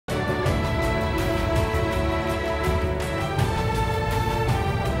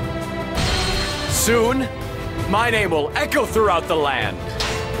Soon, my name will echo throughout the land.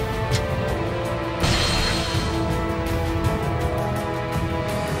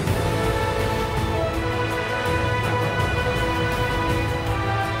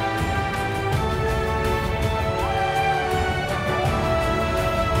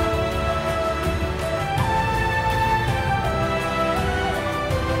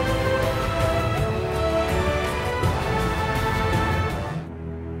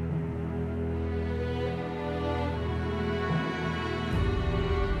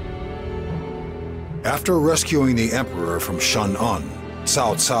 After rescuing the Emperor from Chen Gong,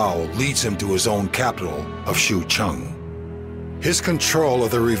 Cao Cao leads him to his own capital of Xucheng. His control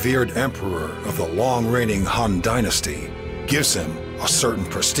of the revered Emperor of the long-reigning Han Dynasty gives him a certain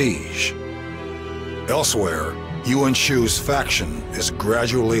prestige. Elsewhere, Yuan Shu's faction is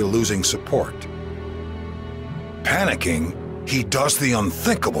gradually losing support. Panicking, he does the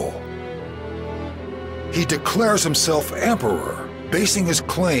unthinkable. He declares himself Emperor, basing his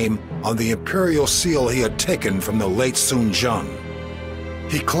claim on the imperial seal he had taken from the late Sun Jian.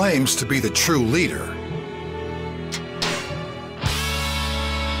 He claims to be the true leader.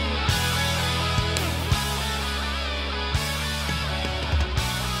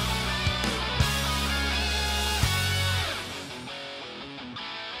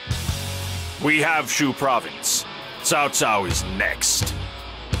 We have Shu Province. Cao Cao is next.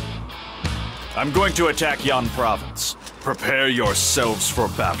 I'm going to attack Yan Province. Prepare yourselves for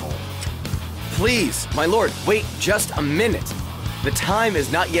battle. Please, my lord, wait just a minute. The time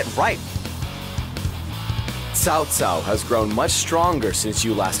is not yet ripe. Cao Cao has grown much stronger since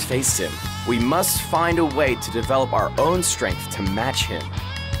you last faced him. We must find a way to develop our own strength to match him.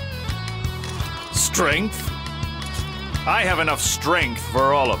 Strength? I have enough strength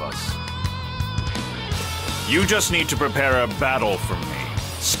for all of us. You just need to prepare a battle for me.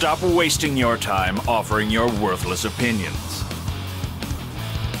 Stop wasting your time offering your worthless opinions.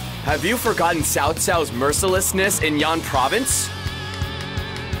 Have you forgotten Cao Cao's mercilessness in Yan Province?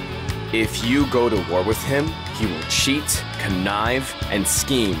 If you go to war with him, he will cheat, connive, and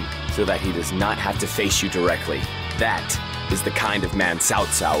scheme so that he does not have to face you directly. That is the kind of man Cao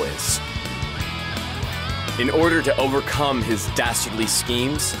Cao is. In order to overcome his dastardly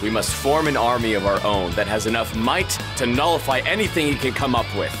schemes, we must form an army of our own that has enough might to nullify anything he can come up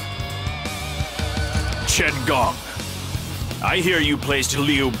with. Chen Gong, I hear you placed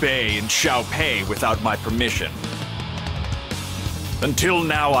Liu Bei and Xiao Pei without my permission. Until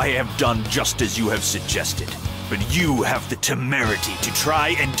now, I have done just as you have suggested. But you have the temerity to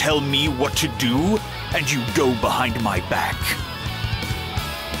try and tell me what to do, and you go behind my back.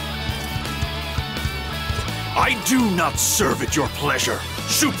 I do not serve at your pleasure.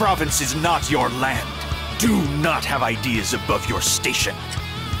 Shu Province is not your land. Do not have ideas above your station.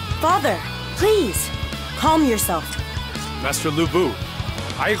 Father, please, calm yourself. Master Lu Bu,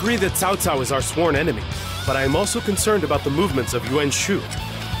 I agree that Cao Cao is our sworn enemy, but I am also concerned about the movements of Yuan Shu.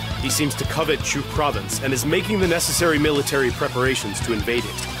 He seems to covet Shu Province and is making the necessary military preparations to invade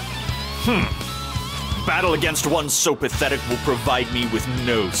it. Battle against one so pathetic will provide me with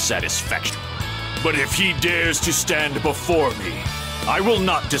no satisfaction. But if he dares to stand before me, I will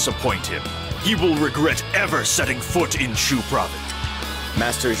not disappoint him. He will regret ever setting foot in Shu Province.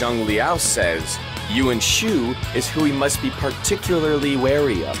 Master Zhang Liao says Yuan Shu is who we must be particularly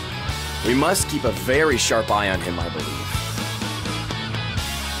wary of. We must keep a very sharp eye on him, I believe.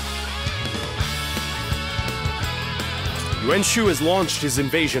 Yuan Shu has launched his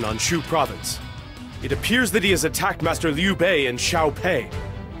invasion on Shu Province. It appears that he has attacked Master Liu Bei and Xiao Pei.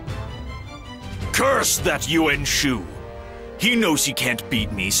 Curse that Yuan Shu! He knows he can't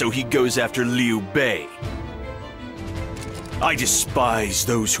beat me, so he goes after Liu Bei. I despise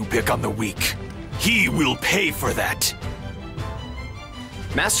those who pick on the weak. He will pay for that.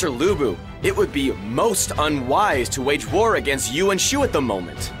 Master Lu Bu, it would be most unwise to wage war against Yuan Shu at the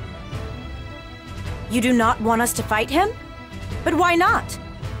moment. You do not want us to fight him? But why not?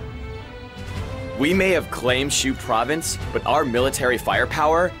 We may have claimed Shu Province, but our military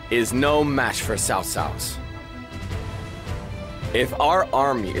firepower is no match for Cao Cao's. If our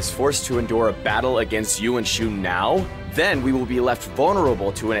army is forced to endure a battle against Yuan Shu now, then we will be left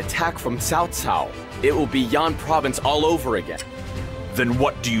vulnerable to an attack from Cao Cao. It will be Yan Province all over again. Then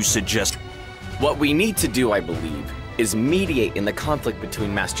what do you suggest? What we need to do, I believe, is mediate in the conflict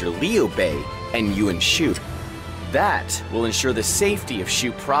between Master Liu Bei and Yuan Shu. That will ensure the safety of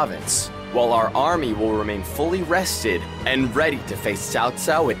Shu Province, while our army will remain fully rested and ready to face Cao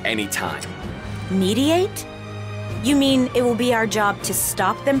Cao at any time. Mediate? You mean it will be our job to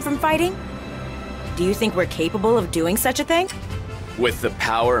stop them from fighting? Do you think we're capable of doing such a thing? With the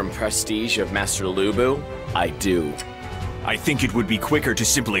power and prestige of Master Lu Bu, I do. I think it would be quicker to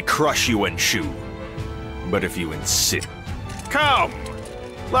simply crush Yuan Shu. But if you insist... Come!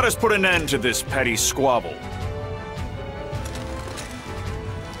 Let us put an end to this petty squabble.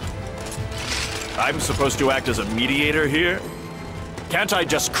 I'm supposed to act as a mediator here? Can't I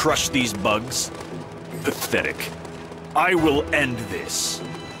just crush these bugs? Pathetic. I will end this.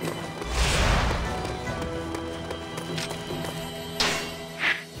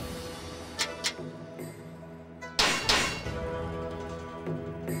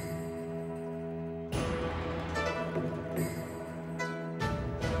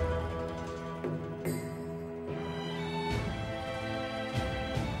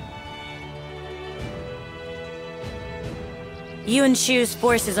 Yuan Shu's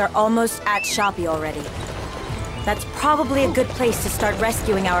forces are almost at Shopi already. That's probably a good place to start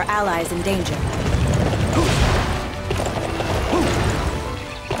rescuing our allies in danger.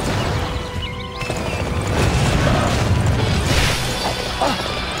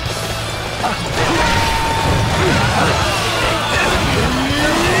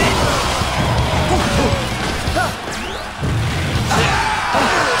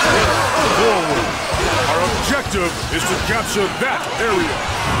 Is to capture that area.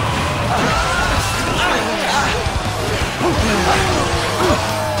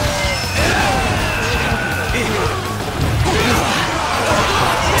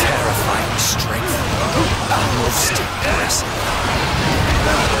 Terrifying strength. Most impressive.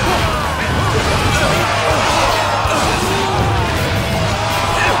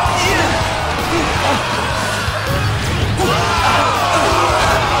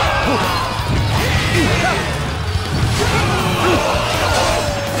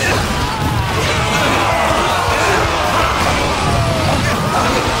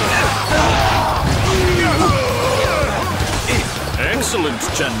 Excellent,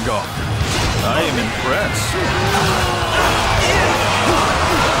 Chen Gong. I am impressed.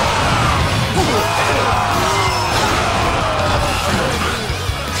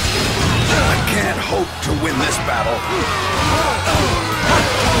 I can't hope to win this battle.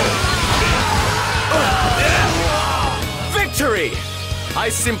 Victory! I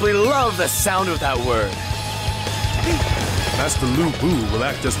simply love the sound of that word. Master Lu Bu will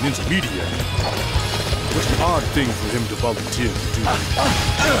act as an intermediary. What an odd thing for him to volunteer to do.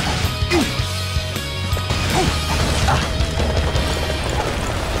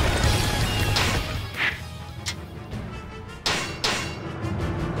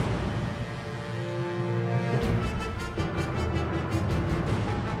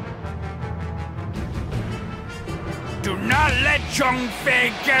 Do not let Zhong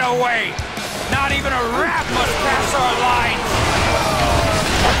Fei get away! Not even a rat must pass our lines!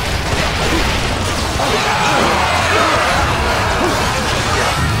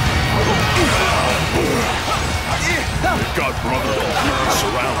 God, brother, he's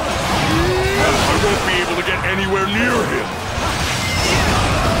surrounded. I won't be able to get anywhere near him.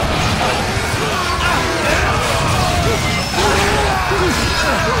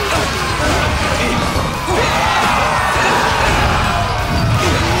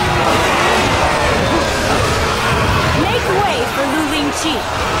 Make way for Lu Lingqi.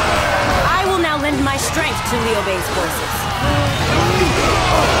 I will now lend my strength to Liu Bei's forces.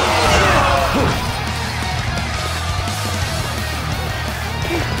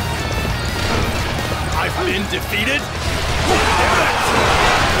 I've been defeated?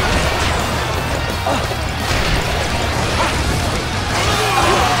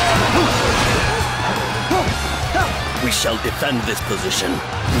 We shall defend this position.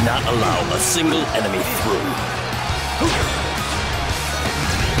 Do not allow a single enemy through.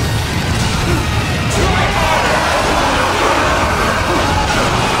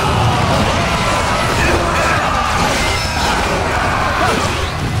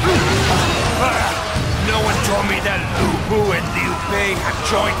 No one told me that Lu Bu and Liu Bei have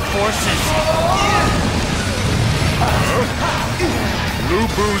joined forces. Lu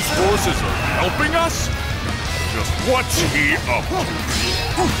Bu's forces are helping us? Just what's he up to?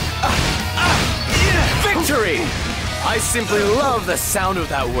 Victory! I simply love the sound of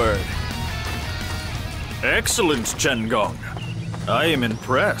that word. Excellent, Chen Gong. I am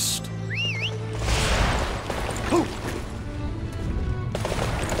impressed.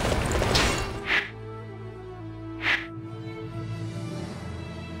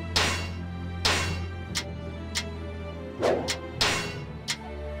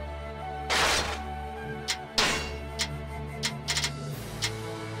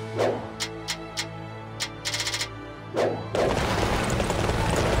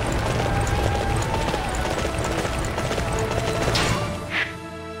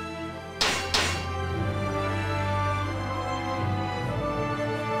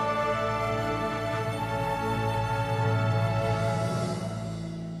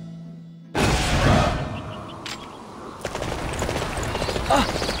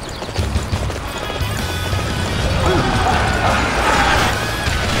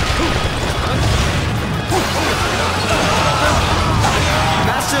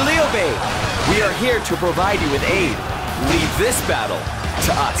 here to provide you with aid. Leave this battle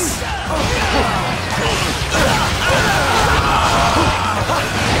to us.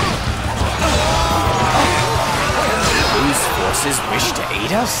 Whose forces wish to aid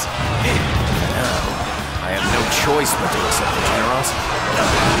us? No, I have no choice but to accept the generosity.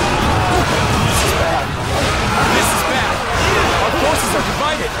 This is bad. This is bad. Our forces are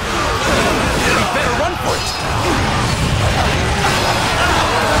divided. We better run for it.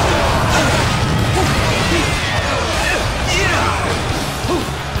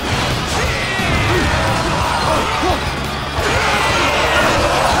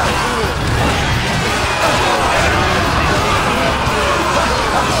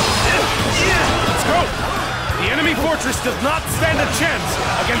 Let's go! The enemy fortress does not stand a chance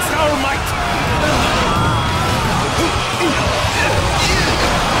against our might!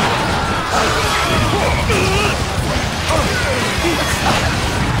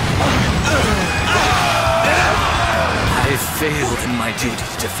 I failed in my duty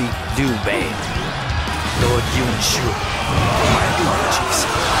to defeat Liu Bei. Lord Yuan Shu, my apologies.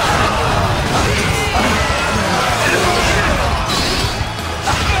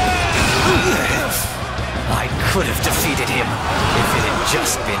 I could have defeated him if it had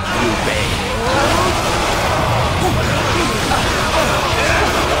just been Liu Bei.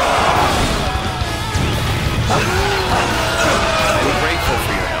 I'm grateful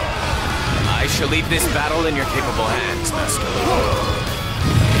for your help. I shall leave this battle in your capable hands, Master Lu.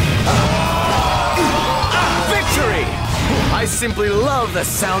 Victory! I simply love the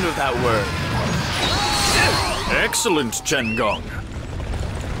sound of that word. Excellent, Chen Gong.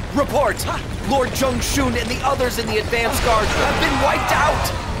 Report! Lord Zhongxun and the others in the advance guard have been wiped out!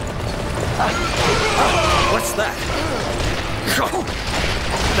 What's that?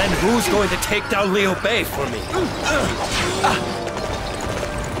 Then who's going to take down Liu Bei for me?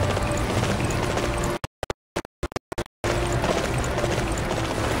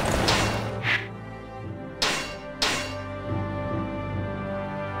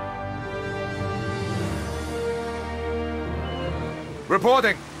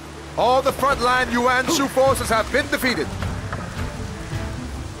 Reporting. All the frontline Yuan Shu forces have been defeated.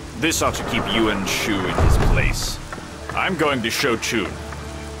 This ought to keep Yuan Shu in his place. I'm going to show Chun.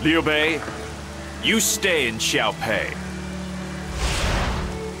 Liu Bei, you stay in Xiaopei.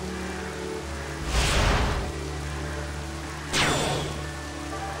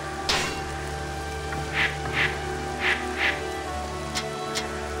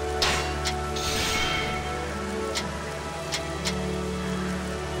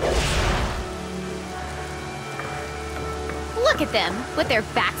 Look at them, with their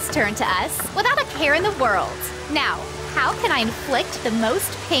backs turned to us, without a care in the world. Now, how can I inflict the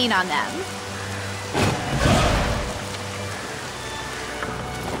most pain on them?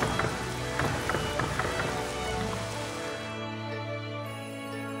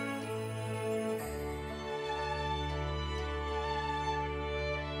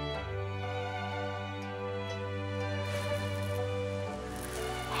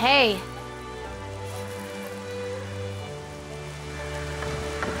 Hey.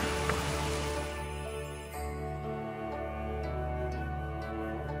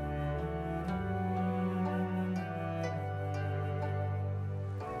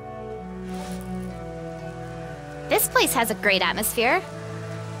 This place has a great atmosphere.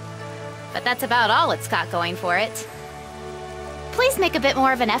 But that's about all it's got going for it. Please make a bit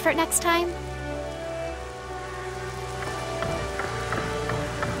more of an effort next time.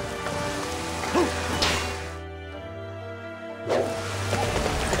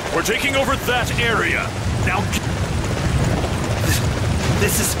 We're taking over that area. Now...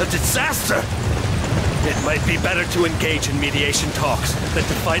 This is a disaster! It might be better to engage in mediation talks than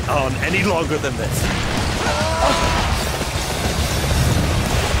to fight on any longer than this.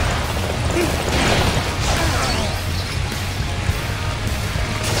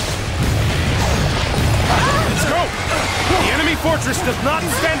 Let's go! The enemy fortress does not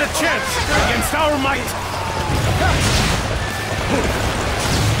stand a chance against our might!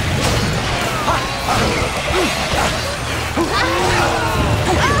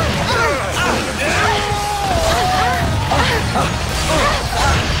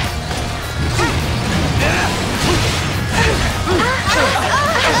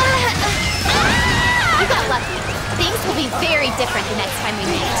 You got lucky. Things will be very different the next time we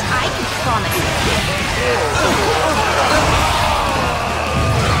meet. I can promise you.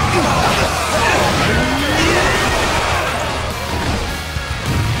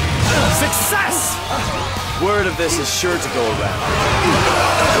 Success! Word of this is sure to go around.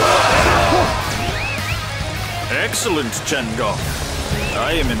 Excellent, Chen Gong.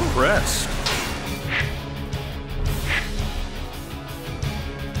 I am impressed.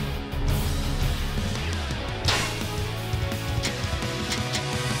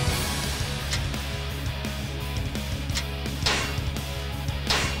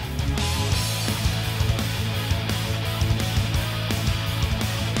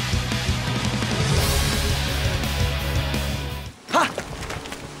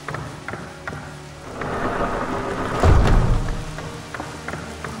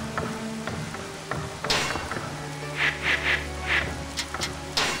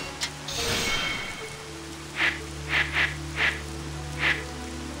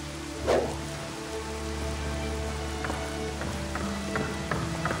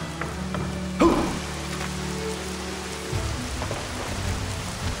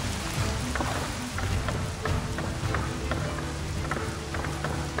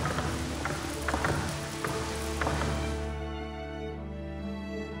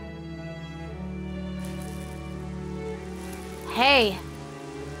 Hey.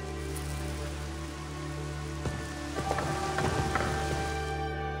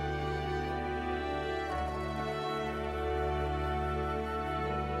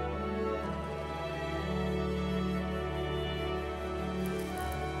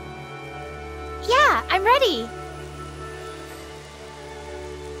 Yeah, I'm ready.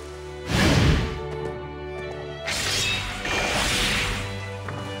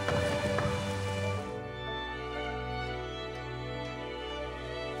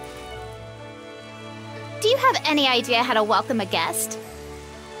 Do you have any idea how to welcome a guest?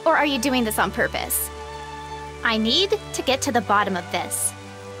 Or are you doing this on purpose? I need to get to the bottom of this.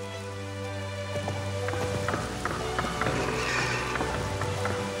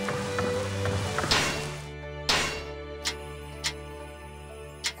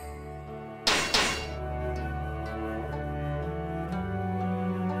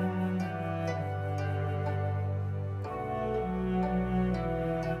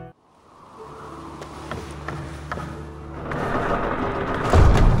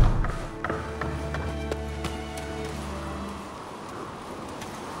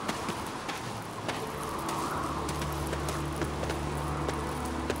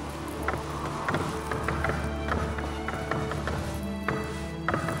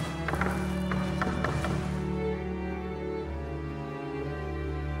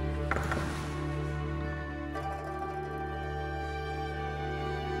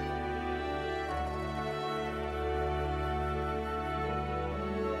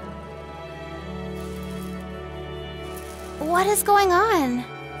 What is going on?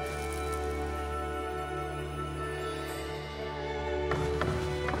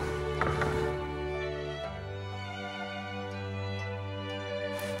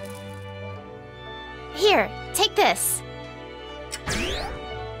 Here, take this.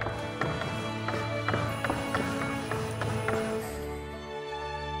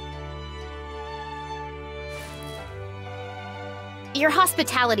 Your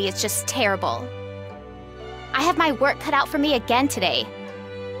hospitality is just terrible. I have my work cut out for me again today.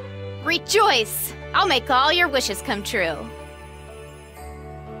 Rejoice! I'll make all your wishes come true.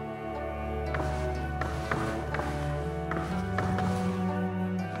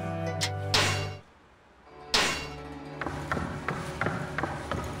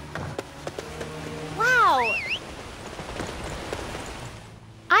 Wow!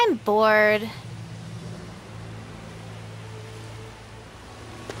 I'm bored.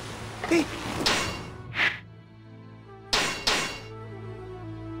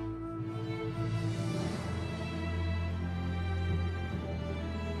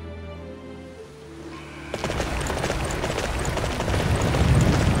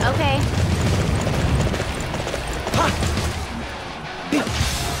 Okay.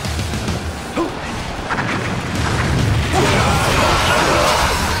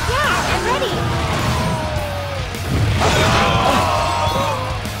 Yeah, I'm ready.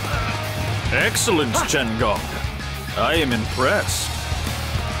 Excellent, Chen Gong. I am impressed.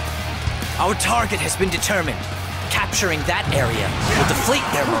 Our target has been determined. Capturing that area will deflate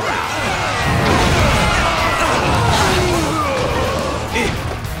their morale.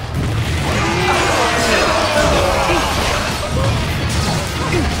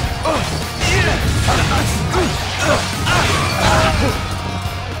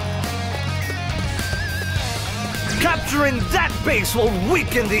 Capturing that base will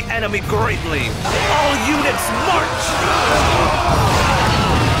weaken the enemy greatly. All units march!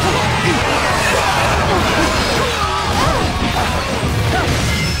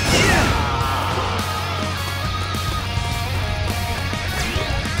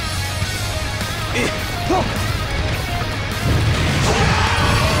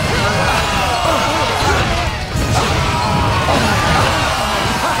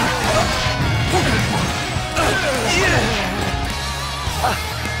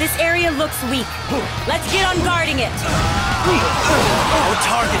 This area looks weak. Let's get on guarding it. Our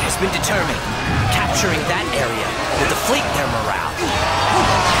target has been determined. Capturing that area will deflate their morale.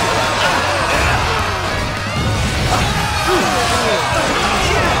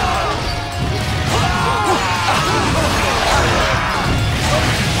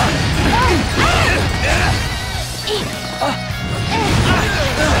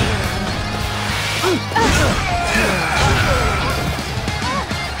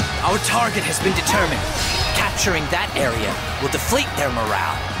 Our target has been determined. Capturing that area will deflate their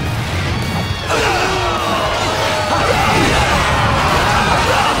morale.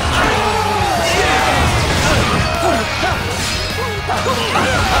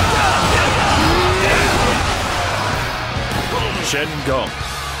 Chen Gong.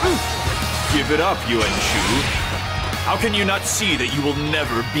 Give it up, Yuan Shu. How can you not see that you will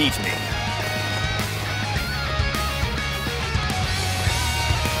never beat me?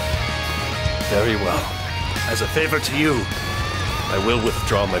 Very well. As a favor to you, I will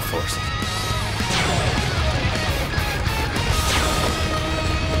withdraw my forces.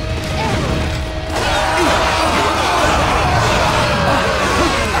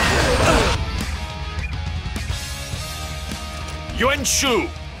 Yuan Shu,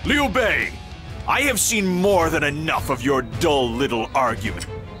 Liu Bei, I have seen more than enough of your dull little argument.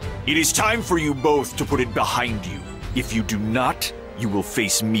 It is time for you both to put it behind you. If you do not, you will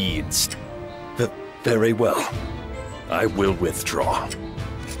face me instead. Very well. I will withdraw.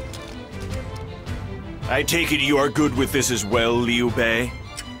 I take it you are good with this as well, Liu Bei?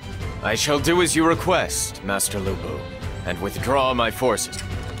 I shall do as you request, Master Lu Bu, and withdraw my forces.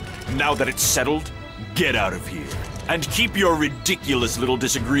 Now that it's settled, get out of here. And keep your ridiculous little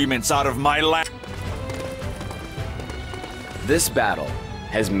disagreements out of my land. This battle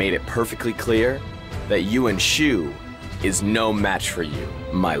has made it perfectly clear that Yuan Shu is no match for you,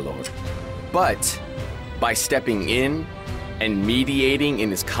 my lord. But by stepping in and mediating in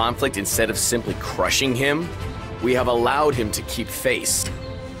this conflict instead of simply crushing him, we have allowed him to keep face.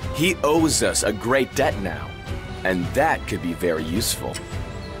 He owes us a great debt now, and that could be very useful.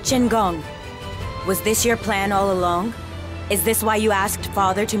 Chen Gong, was this your plan all along? Is this why you asked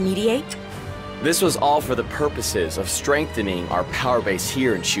Father to mediate? This was all for the purposes of strengthening our power base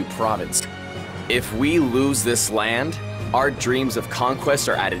here in Shu Province. If we lose this land, our dreams of conquest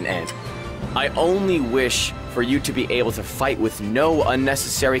are at an end. I only wish for you to be able to fight with no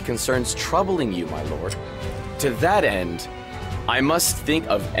unnecessary concerns troubling you, my lord. To that end, I must think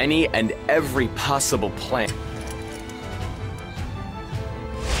of any and every possible plan.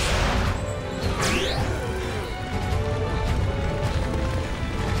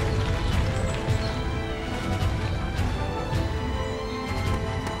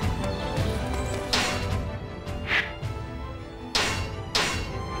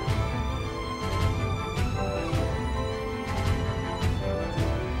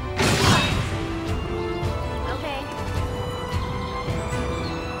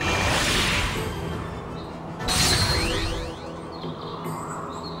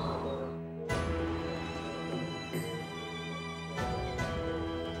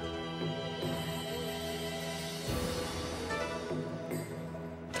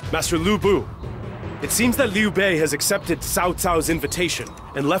 Master Lu Bu, it seems that Liu Bei has accepted Cao Cao's invitation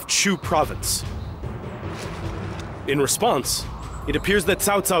and left Shu Province. In response, it appears that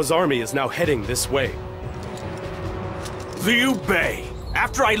Cao Cao's army is now heading this way. Liu Bei,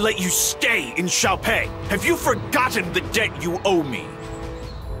 after I let you stay in Xiaopei, have you forgotten the debt you owe me?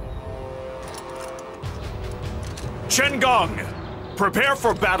 Chen Gong, prepare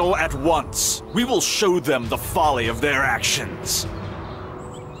for battle at once. We will show them the folly of their actions.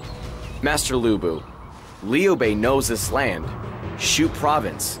 Master Lu Bu, Liu Bei knows this land, Shu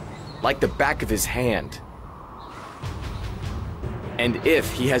Province, like the back of his hand. And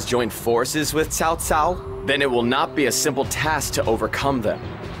if he has joined forces with Cao Cao, then it will not be a simple task to overcome them.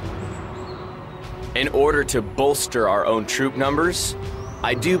 In order to bolster our own troop numbers,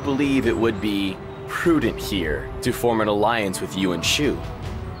 I do believe it would be prudent here to form an alliance with Yuan Shu.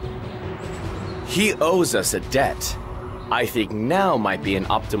 He owes us a debt. I think now might be an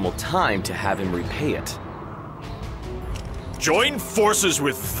optimal time to have him repay it. Join forces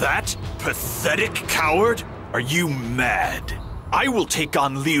with that pathetic coward? Are you mad? I will take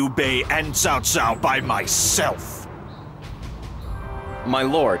on Liu Bei and Cao Cao by myself. My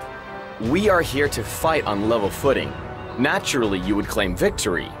lord, we are here to fight on level footing. Naturally, you would claim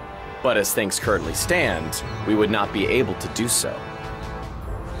victory, but as things currently stand, we would not be able to do so.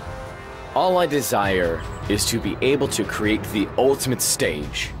 All I desire is to be able to create the ultimate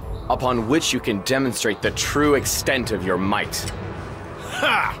stage, upon which you can demonstrate the true extent of your might.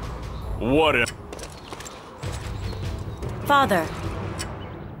 Ha! What a... Father.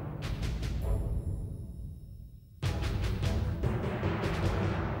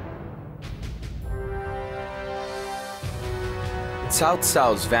 Cao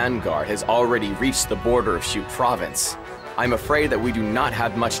Cao's vanguard has already reached the border of Shu Province. I'm afraid that we do not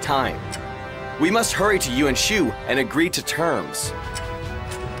have much time. We must hurry to Yuan Shu and agree to terms.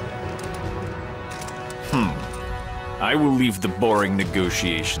 I will leave the boring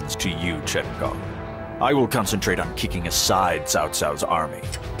negotiations to you, Chen Gong. I will concentrate on kicking aside Cao Cao's army.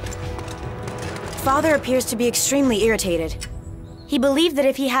 Father appears to be extremely irritated. He believed that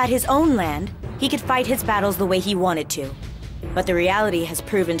if he had his own land, he could fight his battles the way he wanted to. But the reality has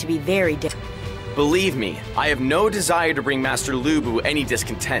proven to be very different. Believe me, I have no desire to bring Master Lu Bu any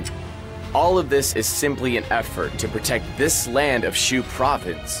discontent. All of this is simply an effort to protect this land of Shu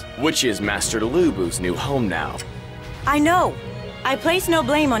Province, which is Master Lu Bu's new home now. I know. I place no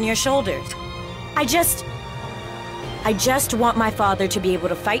blame on your shoulders. I just want my father to be able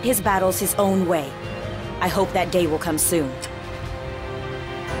to fight his battles his own way. I hope that day will come soon.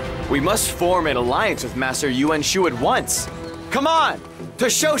 We must form an alliance with Master Yuan Shu at once. Come on, to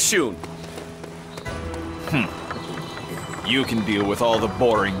Shoshun! You can deal with all the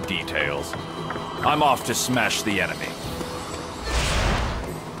boring details. I'm off to smash the enemy.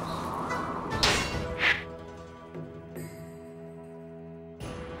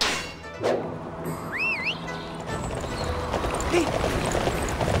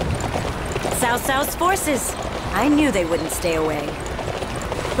 Cao Cao's forces. I knew they wouldn't stay away.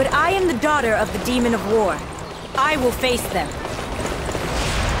 But I am the daughter of the Demon of War. I will face them.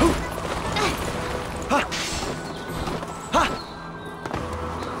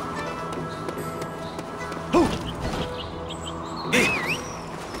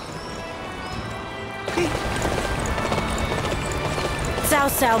 Cao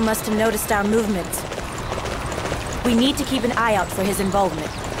Cao must have noticed our movements. We need to keep an eye out for his involvement.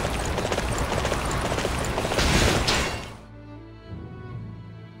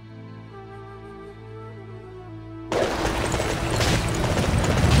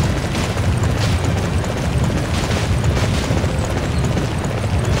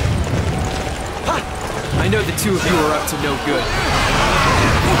 I know the two of you are up to no good.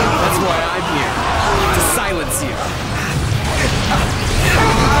 That's why I'm here, to silence you.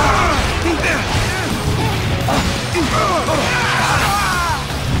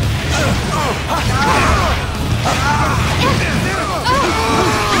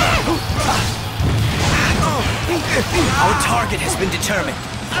 Our target has been determined.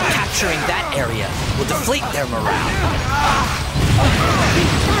 Capturing that area will deflate their morale.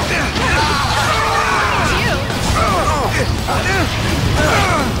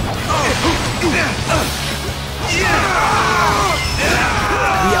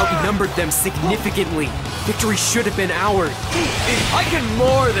 We outnumbered them significantly. Victory should have been ours. I can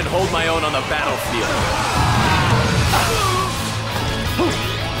more than hold my own on the battlefield.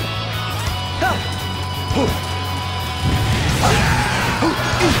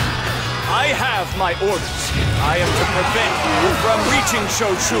 I have my orders. I am to prevent you from reaching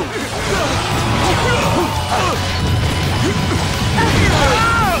Shoshun.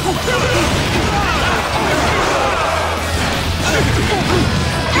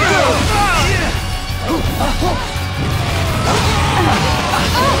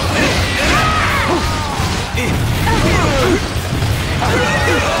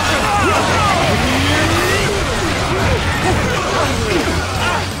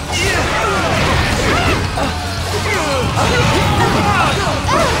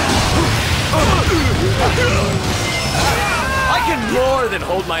 I can more than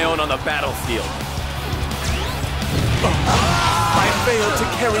hold my own on the battlefield. I failed to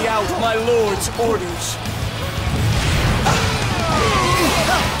carry out my lord's orders.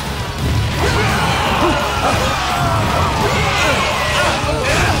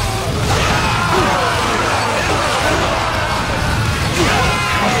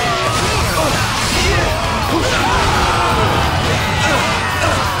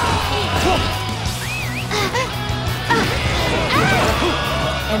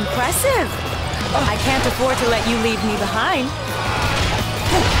 Impressive! I can't afford to let you leave me behind.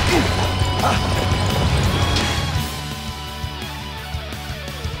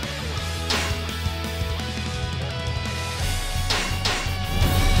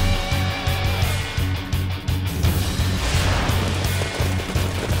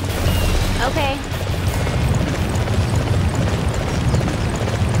 Okay.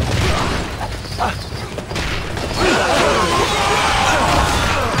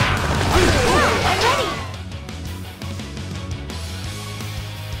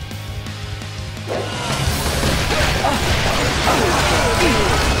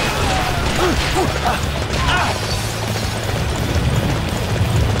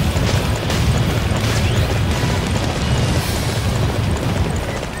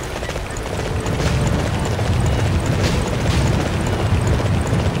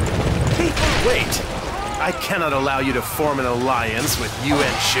 Wait! I cannot allow you to form an alliance with Yuan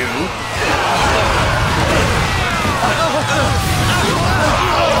Shu.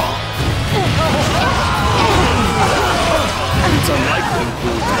 It's unlikely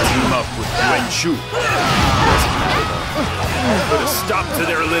Lu to team up with Yuan Shu. Put a stop to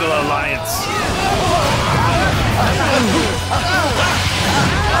their little alliance.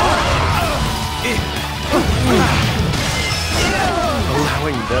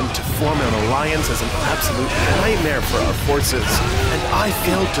 Allowing them to form an alliance is an absolute nightmare for our forces, and I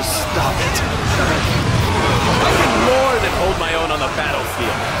failed to stop it. I can more than hold my own on the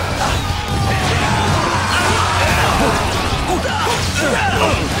battlefield.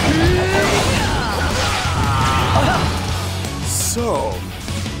 So,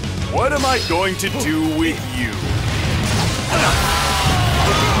 what am I going to do with you?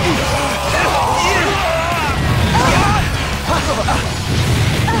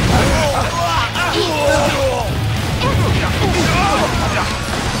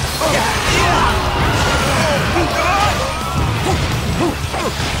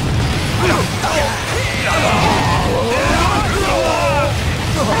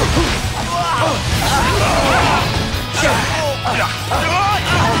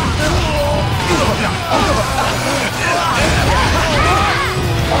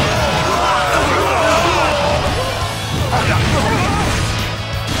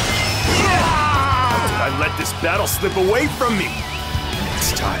 I let this battle slip away from me.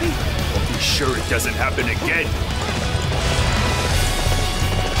 Next time, I'll be sure it doesn't happen again.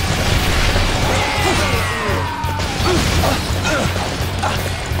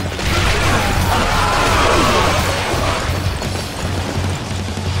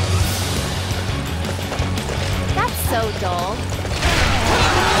 That's so dull.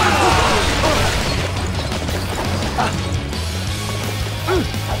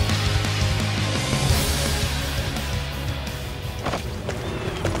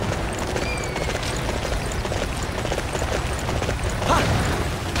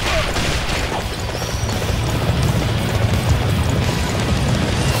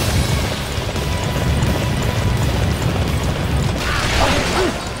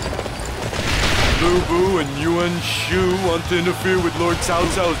 Lu Bu and Yuan Shu want to interfere with Lord Cao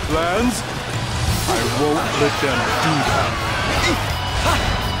Cao's plans? I won't let them do that.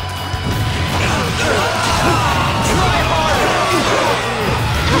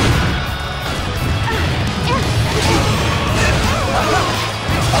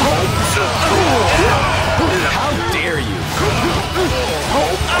 How dare you?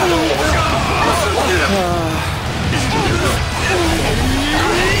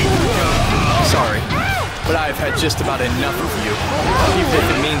 Sorry, but I've had just about enough of you. Even if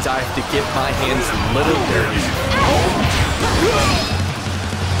it means I have to get my hands a little dirty.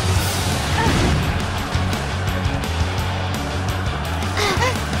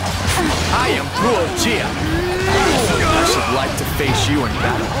 I am Guo Jia. I should like to face you in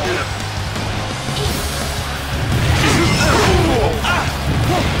battle.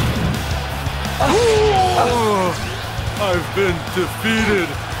 I've been defeated.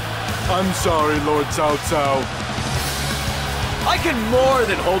 I'm sorry, Lord Cao Cao. I can more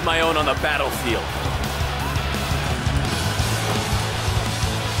than hold my own on the battlefield.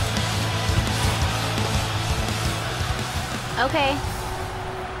 Okay.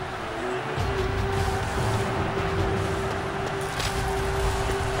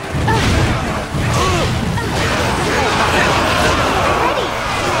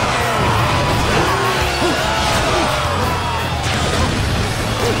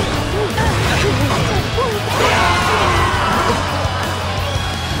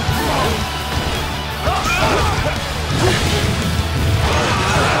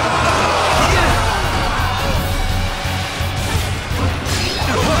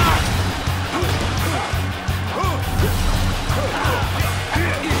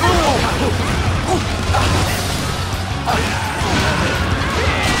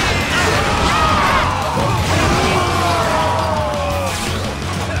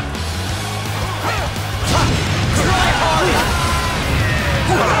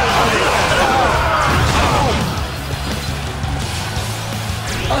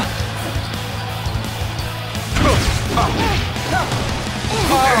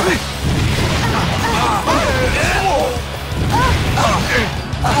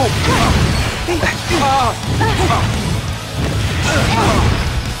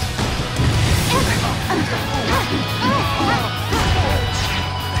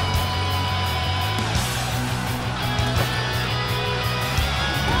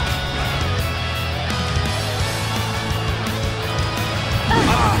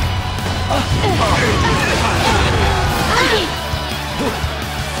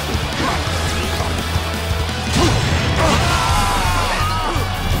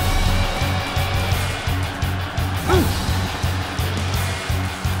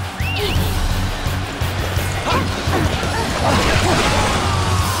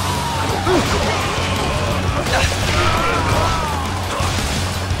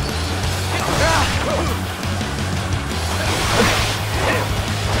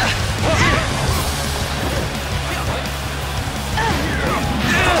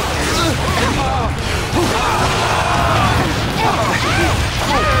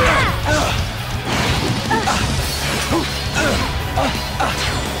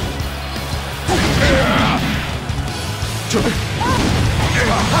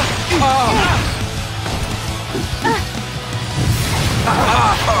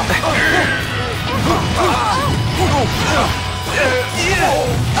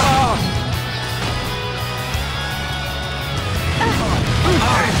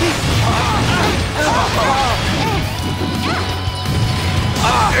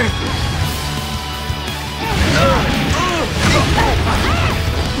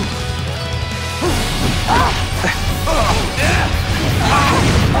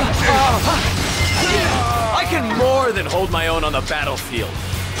 I can more than hold my own on the battlefield.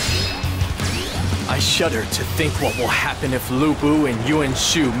 I shudder to think what will happen if Lu Bu and Yuan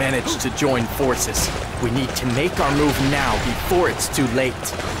Shu manage to join forces. We need to make our move now before it's too late.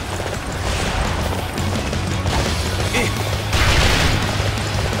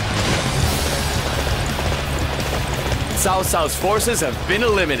 Cao Cao's forces have been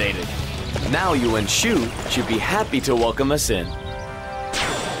eliminated. Now Yuan Shu should be happy to welcome us in.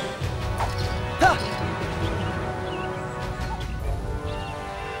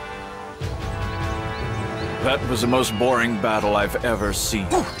 That was the most boring battle I've ever seen.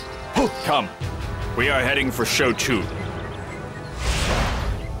 Come, we are heading for Shochu.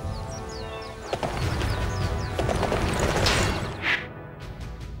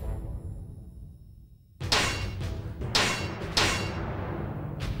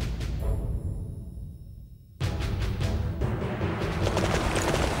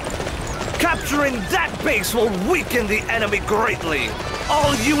 Capturing that base will weaken the enemy greatly.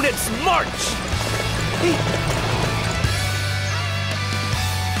 All units march!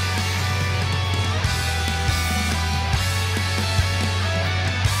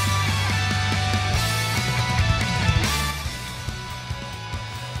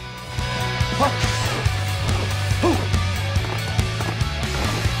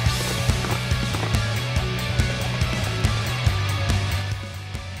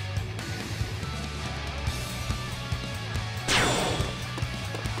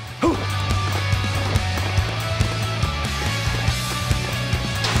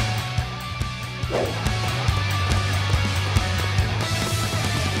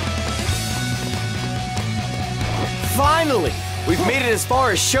 Finally! We've made it as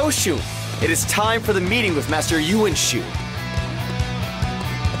far as Shoshu. It is time for the meeting with Master Yuan Shu.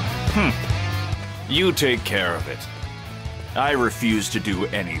 You take care of it. I refuse to do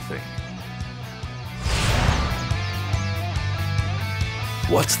anything.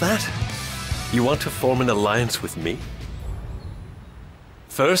 What's that? You want to form an alliance with me?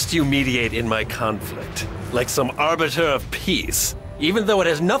 First you mediate in my conflict, like some arbiter of peace, even though it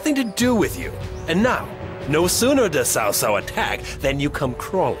has nothing to do with you. And now, no sooner does Cao Cao attack than you come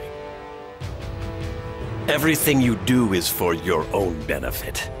crawling. Everything you do is for your own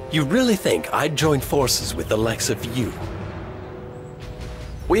benefit. You really think I'd join forces with the likes of you?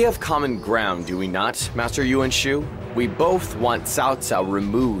 We have common ground, do we not, Master Yuan Shu? We both want Cao Cao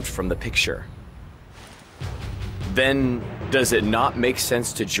removed from the picture. Then, does it not make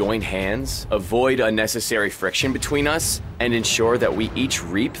sense to join hands, avoid unnecessary friction between us, and ensure that we each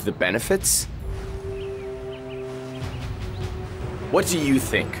reap the benefits? What do you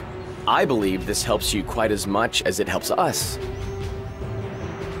think? I believe this helps you quite as much as it helps us.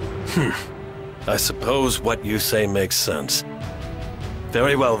 I suppose what you say makes sense.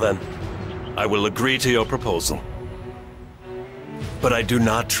 Very well then. I will agree to your proposal. But I do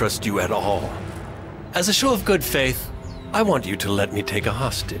not trust you at all. As a show of good faith, I want you to let me take a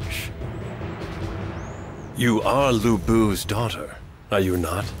hostage. You are Lu Bu's daughter, are you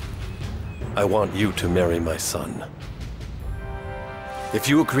not? I want you to marry my son. If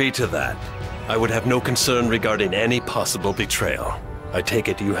you agree to that, I would have no concern regarding any possible betrayal. I take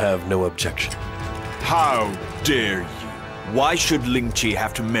it you have no objection. How dare you? Why should Ling Chi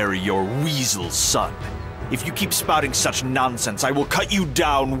have to marry your weasel son? If you keep spouting such nonsense, I will cut you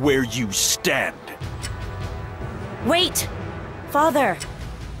down where you stand. Wait! Father,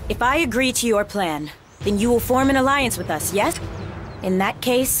 if I agree to your plan, then you will form an alliance with us, yes? In that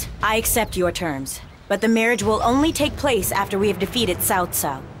case, I accept your terms. But the marriage will only take place after we have defeated Cao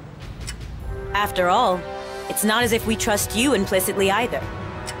Cao. After all, it's not as if we trust you implicitly either.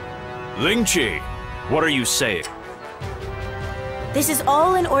 Ling Chi, what are you saying? This is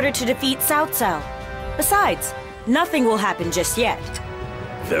all in order to defeat Cao Cao. Besides, nothing will happen just yet.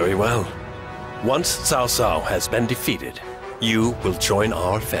 Very well. Once Cao Cao has been defeated, you will join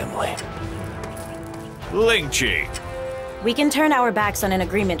our family. Ling Chi. We can turn our backs on an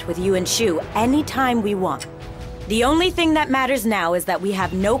agreement with Yuan Shu anytime we want. The only thing that matters now is that we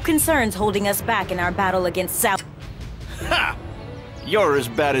have no concerns holding us back in our battle against Cao. Ha! You're as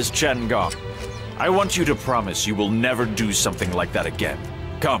bad as Chen Gong. I want you to promise you will never do something like that again.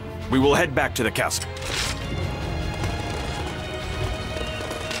 Come, we will head back to the castle.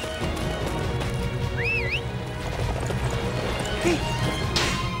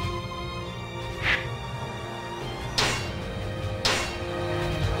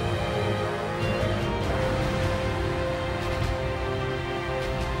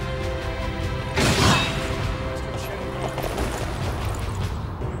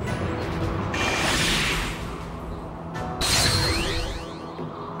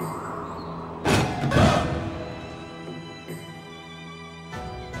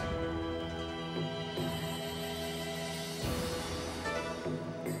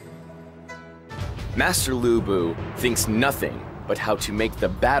 Master Lu Bu thinks nothing but how to make the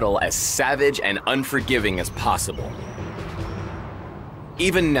battle as savage and unforgiving as possible.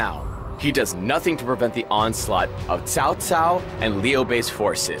 Even now, he does nothing to prevent the onslaught of Cao Cao and Liu Bei's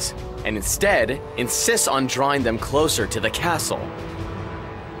forces, and instead insists on drawing them closer to the castle.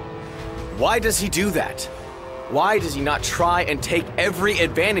 Why does he do that? Why does he not try and take every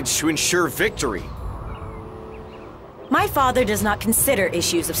advantage to ensure victory? My father does not consider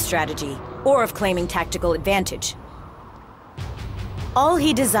issues of strategy or of claiming tactical advantage. All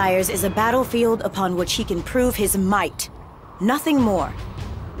he desires is a battlefield upon which he can prove his might. Nothing more.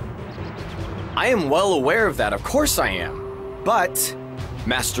 I am well aware of that, of course I am. But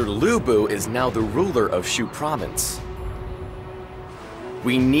Master Lu Bu is now the ruler of Shu Province.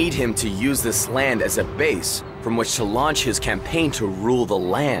 We need him to use this land as a base from which to launch his campaign to rule the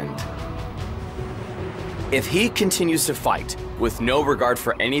land. If he continues to fight with no regard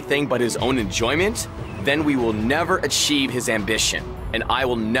for anything but his own enjoyment, then we will never achieve his ambition, and I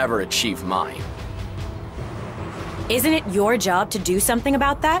will never achieve mine. Isn't it your job to do something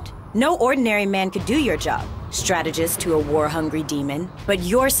about that? No ordinary man could do your job, strategist to a war-hungry demon, but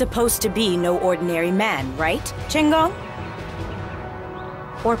you're supposed to be no ordinary man, right, Chen Gong?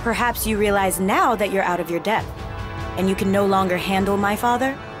 Or perhaps you realize now that you're out of your depth, and you can no longer handle my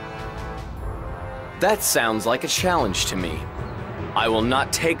father? That sounds like a challenge to me. I will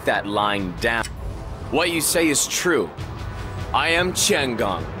not take that lying down. What you say is true. I am Chen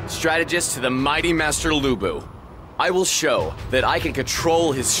Gong, strategist to the mighty Master Lu Bu. I will show that I can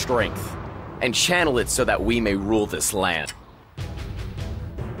control his strength and channel it so that we may rule this land.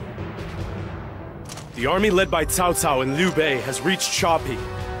 The army led by Cao Cao and Liu Bei has reached Shapi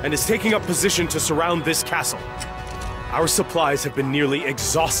and is taking up position to surround this castle. Our supplies have been nearly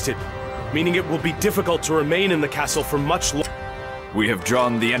exhausted, meaning it will be difficult to remain in the castle for much longer. We have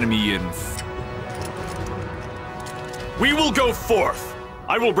drawn the enemy in. We will go forth!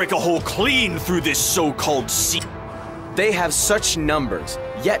 I will break a hole clean through this so-called sea. They have such numbers,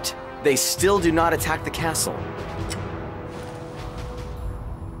 yet they still do not attack the castle.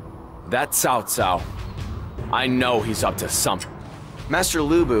 That Cao Cao, I know he's up to something. Master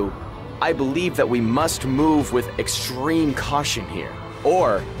Lu Bu, I believe that we must move with extreme caution here,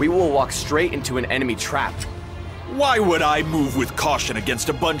 or we will walk straight into an enemy trap. Why would I move with caution against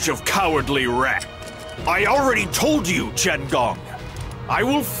a bunch of cowardly rats? I already told you, Chen Gong. I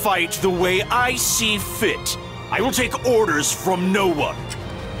will fight the way I see fit. I will take orders from no one.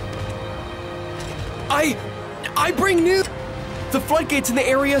 I bring news! The floodgates in the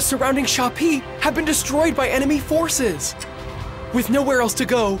area surrounding Shapi have been destroyed by enemy forces. With nowhere else to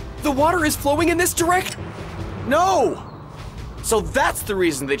go, the water is flowing in this direction. No! So that's the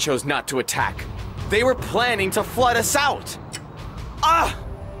reason they chose not to attack. They were planning to flood us out. Ah!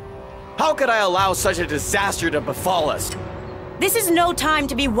 How could I allow such a disaster to befall us? This is no time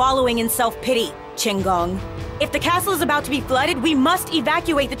to be wallowing in self-pity, Chen Gong. If the castle is about to be flooded, we must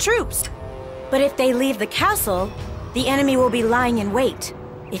evacuate the troops. But if they leave the castle, the enemy will be lying in wait.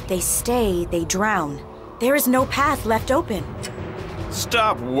 If they stay, they drown. There is no path left open.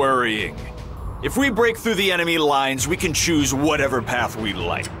 Stop worrying. If we break through the enemy lines, we can choose whatever path we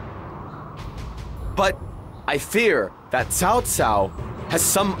like. But I fear that Cao Cao has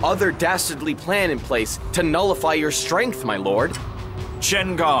some other dastardly plan in place to nullify your strength, my lord.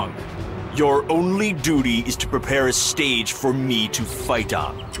 Chen Gong, your only duty is to prepare a stage for me to fight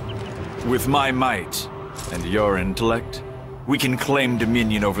on. With my might and your intellect, we can claim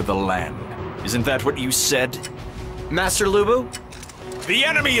dominion over the land. Isn't that what you said? Master Lu Bu? The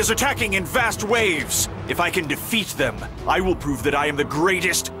enemy is attacking in vast waves. If I can defeat them, I will prove that I am the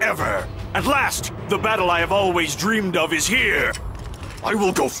greatest ever. At last, the battle I have always dreamed of is here. I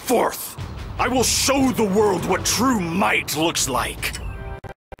will go forth. I will show the world what true might looks like.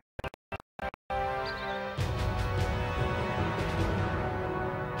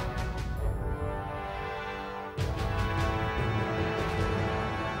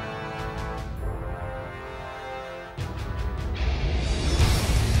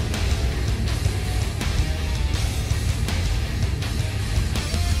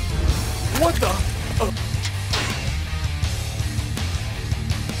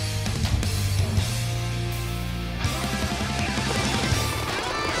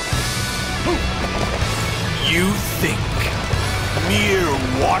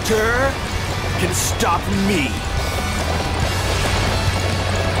 water can stop me.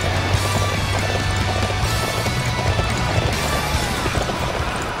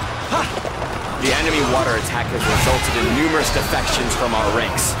 The enemy water attack has resulted in numerous defections from our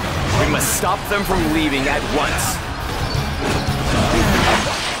ranks. We must stop them from leaving at once.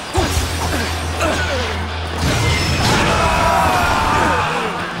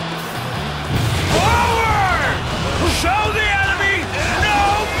 Forward! Show the enemy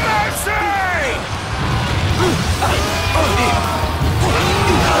no mercy!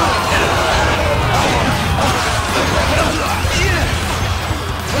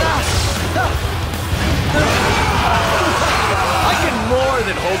 I can more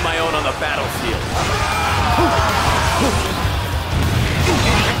than hold my own on the battlefield.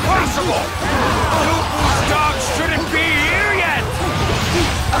 Impossible! These dogs shouldn't be here yet!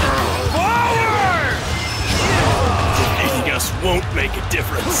 Forward! Defeating us won't make a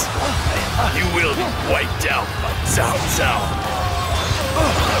difference. You will be wiped out by Cao Cao.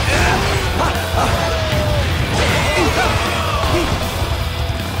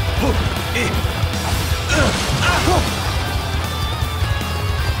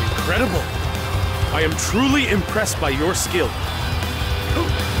 Incredible. I am truly impressed by your skill.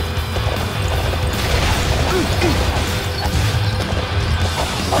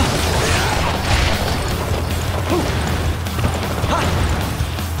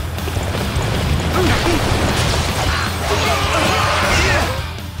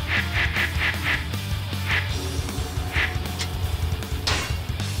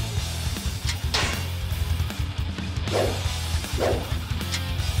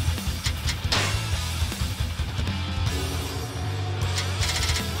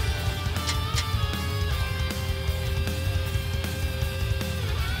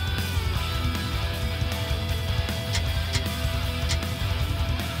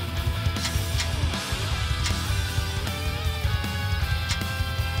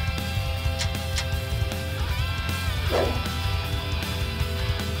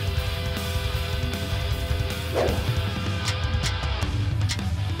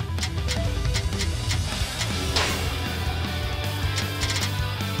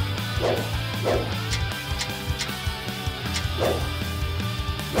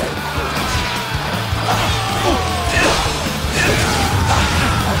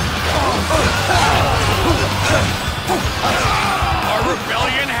 Our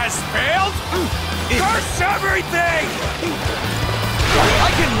rebellion has failed? Curse everything! I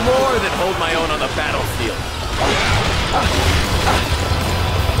can more than hold my own on the battlefield.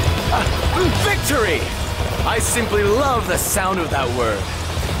 Victory! I simply love the sound of that word.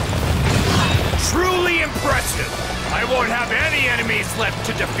 Truly impressive! I won't have any enemies left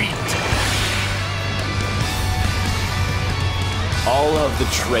to defeat! All of the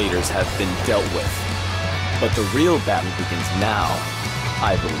traitors have been dealt with. But the real battle begins now,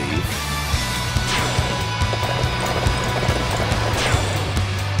 I believe.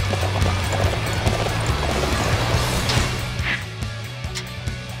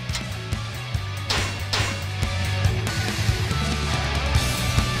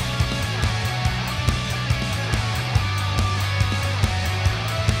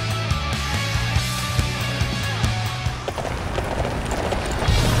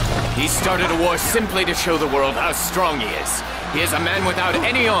 He started a war simply to show the world how strong he is. He is a man without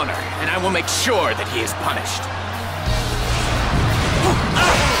any honor, and I will make sure that he is punished.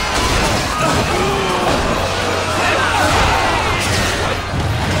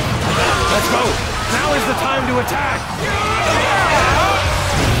 Let's go! Now is the time to attack!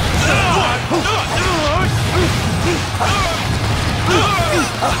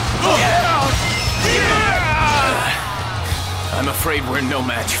 I'm afraid we're no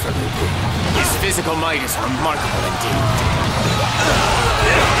match for Lu Bu. His physical might is remarkable indeed.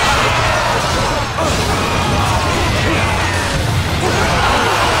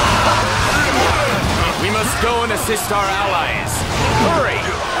 We must go and assist our allies. Hurry!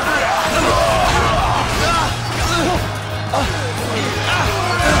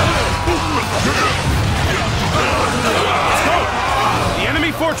 Let's go! The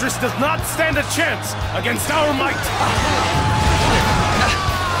enemy fortress does not stand a chance against our might.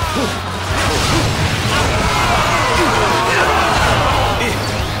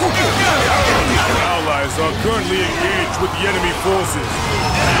 Allies are currently engaged with the enemy forces.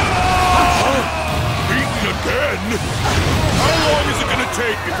 Beaten again? How long is it gonna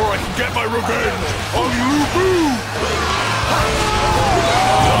take before I can get my revenge on Lu Bu?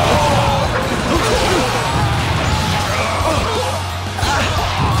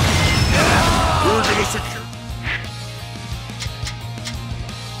 We're gonna secure...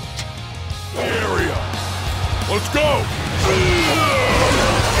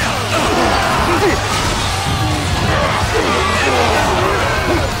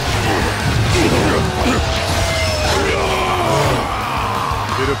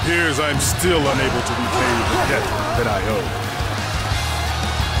 appears I'm still unable to repay the debt that I owe.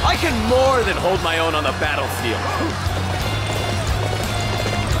 I can more than hold my own on the battlefield.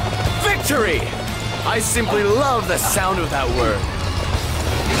 Victory! I simply love the sound of that word.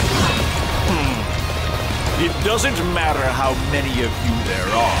 It doesn't matter how many of you there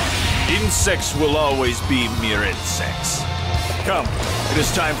are. Insects will always be mere insects. Come, it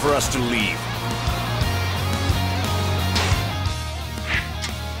is time for us to leave.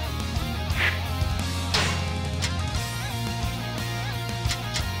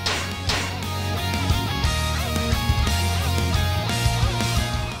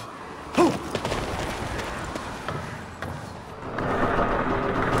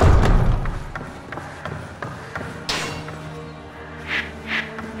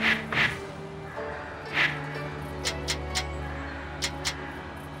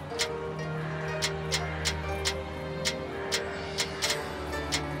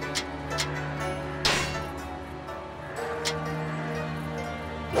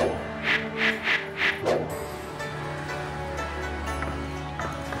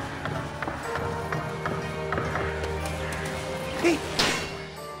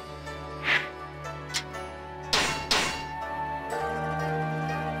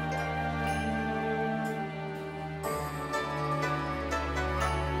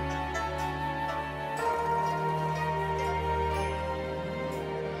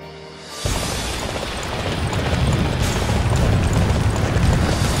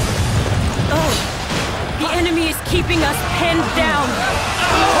 Keeping us pinned down.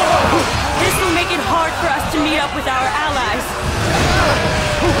 This will make it hard for us to meet up with our allies.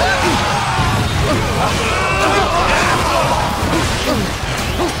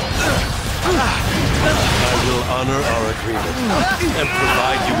 I will honor our agreement and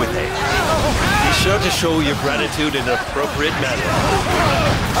provide you with aid. Be sure to show your gratitude in an appropriate manner.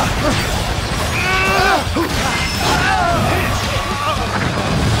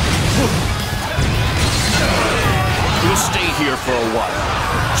 We'll stay here for a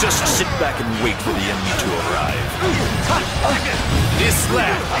while. Just sit back and wait for the enemy to arrive. This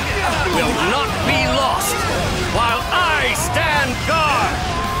land will not be lost while I stand guard!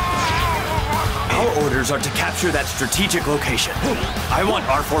 Our orders are to capture that strategic location. I want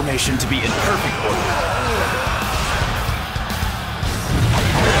our formation to be in perfect order.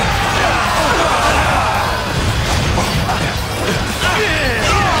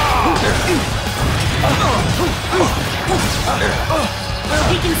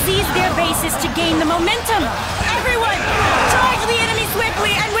 We can seize their bases to gain the momentum! Everyone, charge the enemy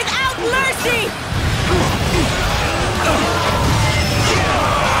swiftly and without mercy!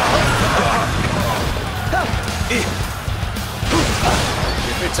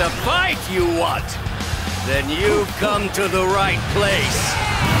 If it's a fight you want, then you've come to the right place.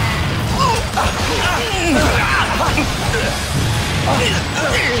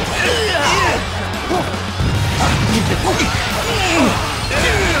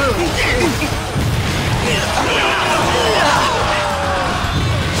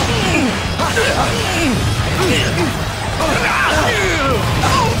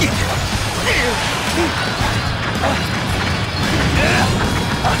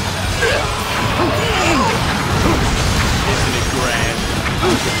 Isn't it grand?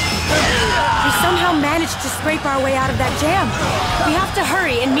 We somehow managed to scrape our way out of that jam. We have to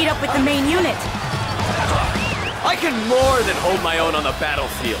hurry and meet up with the main unit. I can more than hold my own on the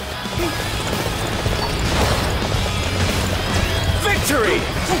battlefield. Victory!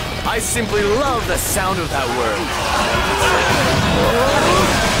 I simply love the sound of that word.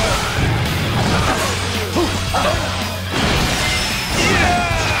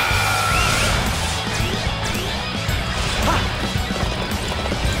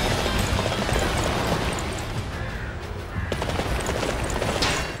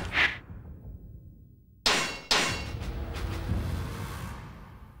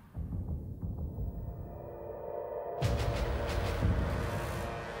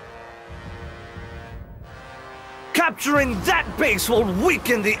 Capturing that base will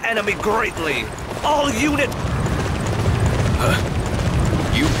weaken the enemy greatly. All unit...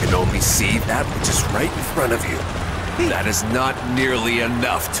 You can only see that which is right in front of you. That is not nearly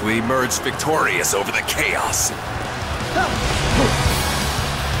enough to emerge victorious over the chaos.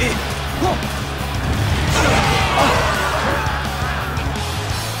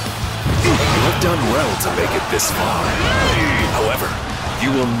 You have done well to make it this far. However, you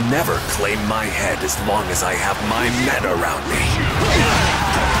will never claim my head as long as I have my men around me.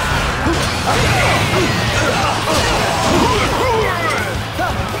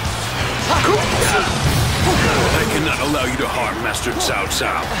 I can cannot allow you to harm Master Cao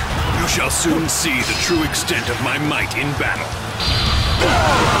Cao. You shall soon see the true extent of my might in battle.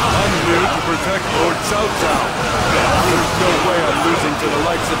 I'm here to protect Lord Cao Cao. There's no way I'm losing to the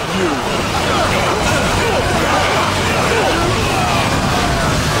likes of you.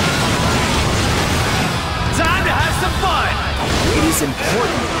 Time to have some fun! It is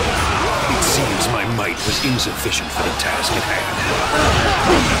important. It seems my might was insufficient for the task at hand.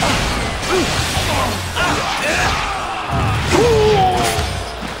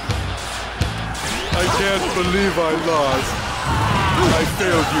 I can't believe I lost. I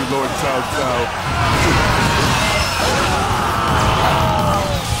failed you, Lord Cao Cao.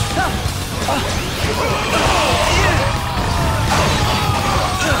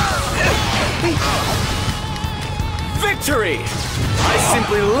 Victory! I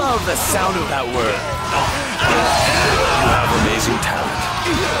simply love the sound of that word. You have amazing talent.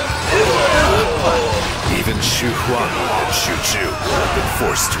 Even Xu Huang and Xu Chu have been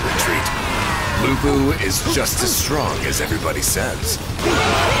forced to retreat. Lu Bu is just as strong as everybody says.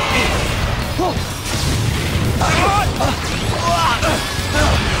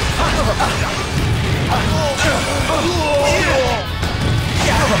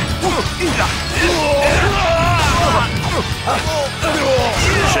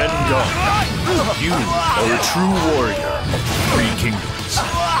 Chen Gong, you are a true warrior of three kingdoms.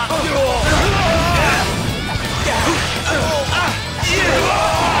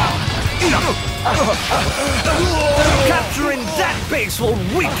 Capturing that base will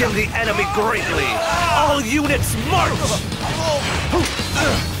weaken the enemy greatly. All units march!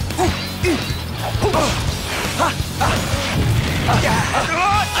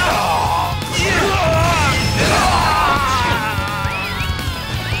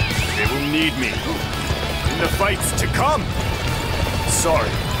 They will need me in the fights to come. Sorry.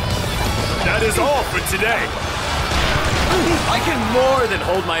 That is all for today. I can more than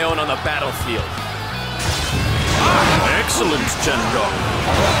hold my own on the battlefield. Excellent, Chen Gong.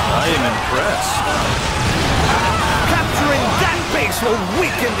 I am impressed. Capturing that base will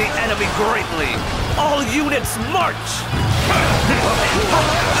weaken the enemy greatly. All units march!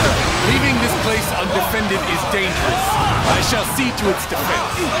 Leaving this place undefended is dangerous. I shall see to its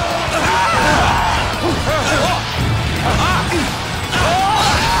defense.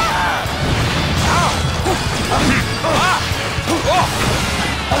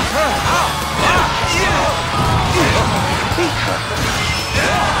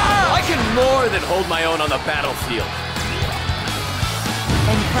 I can more than hold my own on the battlefield.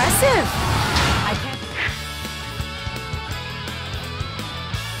 Impressive. I can't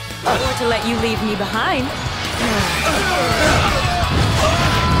afford to let you leave me behind.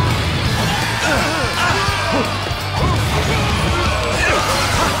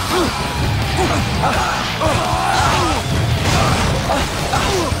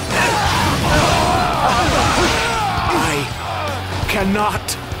 I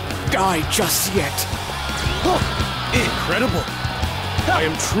cannot die just yet. Incredible. I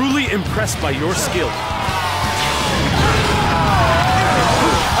am truly impressed by your skill.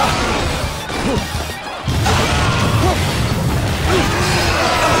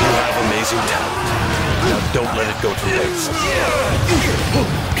 You have amazing talent. Now don't let it go to waste.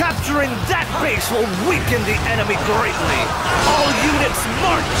 Capturing that base will weaken the enemy greatly. All units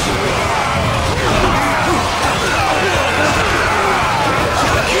march!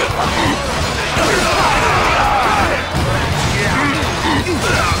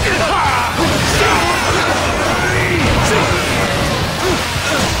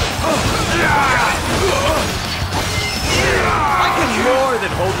 I can more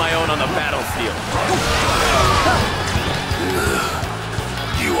than hold my own on the battlefield.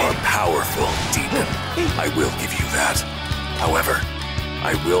 You are powerful, demon. I will give you that. However,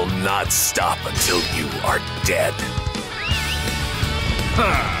 I will not stop until you are dead.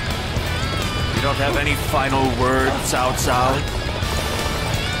 You don't have any final word, Cao Cao?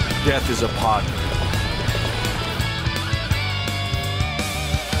 Death is upon you.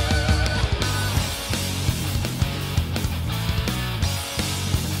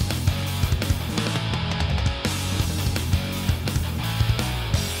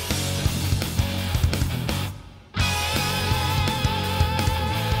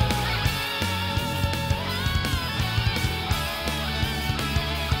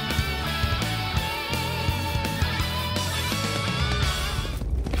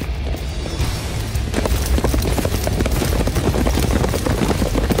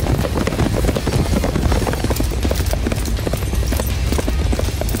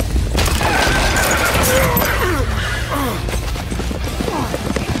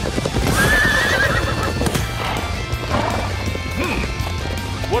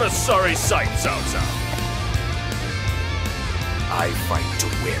 sorry sight, Cao Cao. I fight to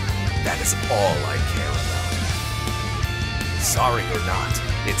win. That is all I care about. Sorry or not,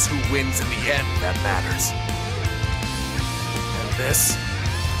 it's who wins in the end that matters. And this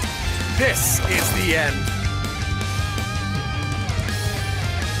is the end.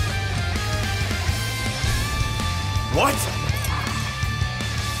 What?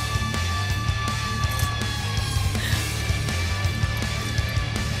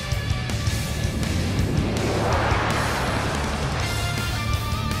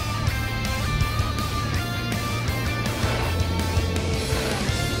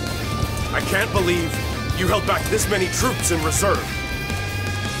 I can't believe you held back this many troops in reserve.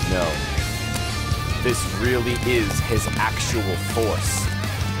 No. This really is his actual force.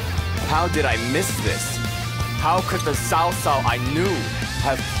 How did I miss this? How could the Cao Cao I knew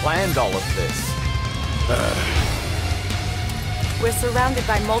have planned all of this? We're surrounded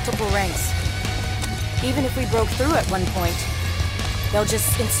by multiple ranks. Even if we broke through at one point, they'll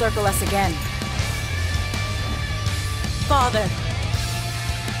just encircle us again. Father!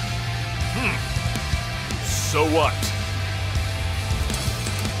 So what?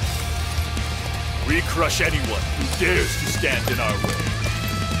 We crush anyone who dares to stand in our way.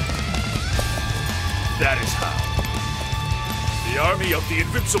 That is how the army of the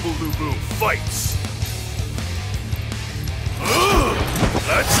invincible Lu Bu fights.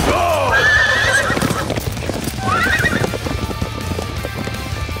 Let's go!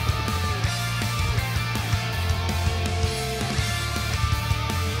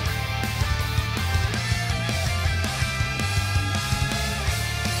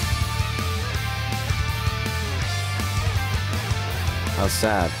 How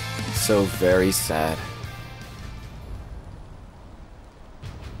sad. So very sad.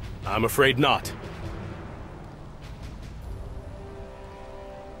 I'm afraid not.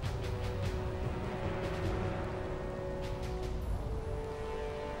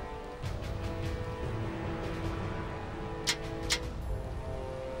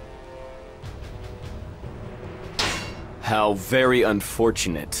 How very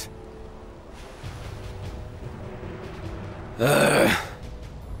unfortunate.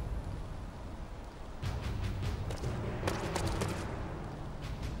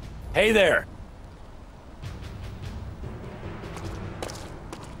 Hey there!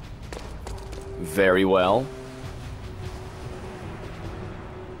 Very well.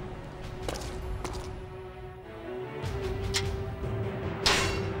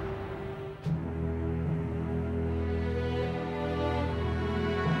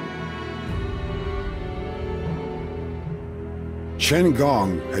 Chen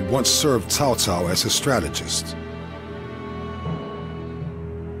Gong had once served Cao Cao as his strategist.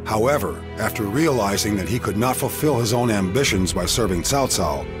 However, after realizing that he could not fulfill his own ambitions by serving Cao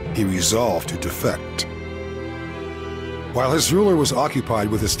Cao, he resolved to defect. While his ruler was occupied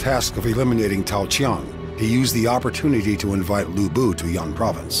with his task of eliminating Tao Qiang, he used the opportunity to invite Lu Bu to Yan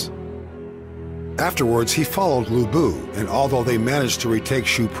Province. Afterwards, he followed Lu Bu, and although they managed to retake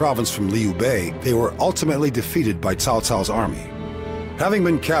Shu Province from Liu Bei, they were ultimately defeated by Cao Cao's army. Having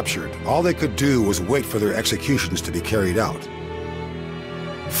been captured, all they could do was wait for their executions to be carried out.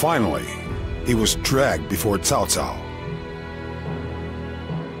 Finally, he was dragged before Cao Cao.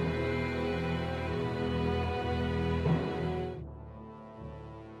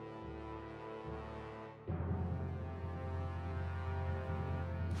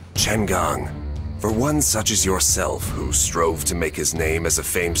 Chen Gong, for one such as yourself who strove to make his name as a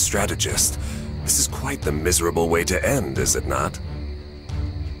famed strategist, this is quite the miserable way to end, is it not?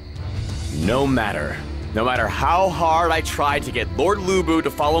 No matter how hard I tried to get Lord Lu Bu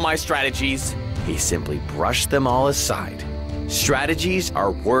to follow my strategies, he simply brushed them all aside. Strategies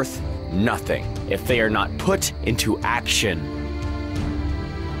are worth nothing if they are not put into action.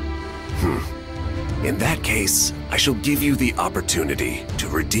 In that case, I shall give you the opportunity to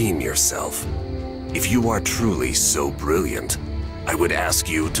redeem yourself. If you are truly so brilliant, I would ask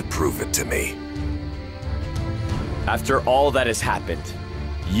you to prove it to me. After all that has happened,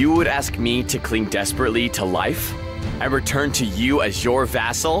 you would ask me to cling desperately to life and return to you as your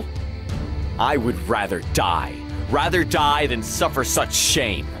vassal? I would rather die than suffer such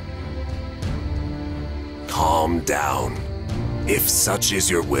shame. Calm down. If such is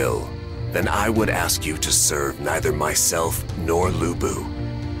your will, then I would ask you to serve neither myself nor Lu Bu,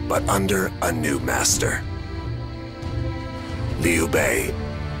 but under a new master. Liu Bei,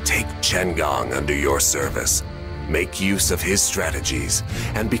 take Chen Gong under your service. Make use of his strategies,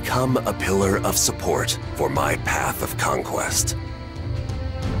 and become a pillar of support for my path of conquest.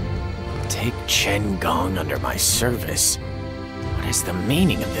 Take Chen Gong under my service? is the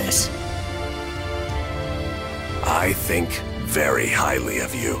meaning of this? I think very highly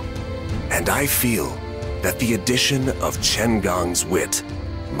of you, and I feel that the addition of Chen Gong's wit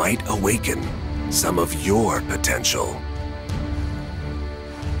might awaken some of your potential.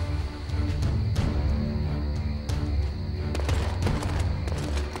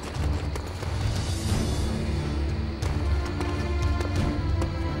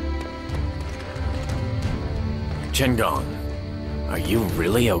 Chen Gong, are you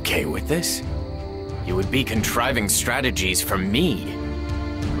really okay with this? You would be contriving strategies for me,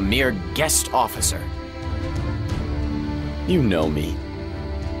 a mere guest officer. You know me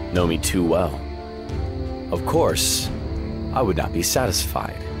too well. Of course, I would not be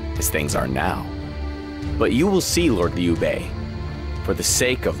satisfied as things are now. But you will see, Lord Liu Bei. For the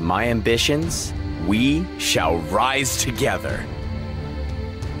sake of my ambitions, we shall rise together.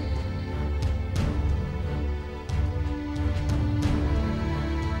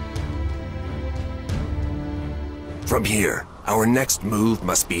 From here, our next move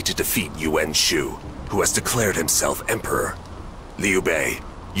must be to defeat Yuan Shu, who has declared himself emperor. Liu Bei,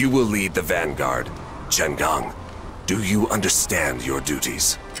 you will lead the vanguard. Chen Gong, do you understand your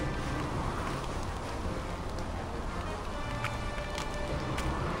duties?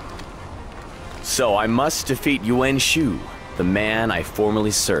 So I must defeat Yuan Shu, the man I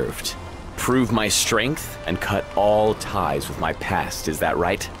formerly served. Prove my strength and cut all ties with my past, is that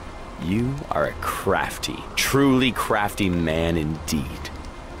right? You are a crafty, truly crafty man indeed.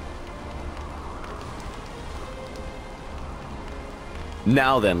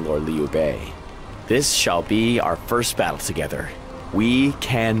 Now then, Lord Liu Bei, this shall be our first battle together. We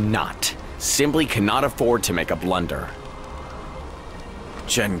simply cannot afford to make a blunder.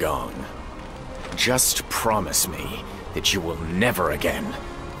 Chen Gong, just promise me that you will never again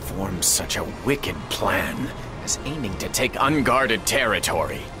form such a wicked plan as aiming to take unguarded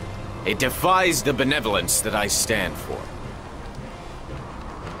territory. It defies the benevolence that I stand for.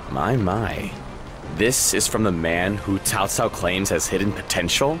 My. This is from the man who Cao Cao claims has hidden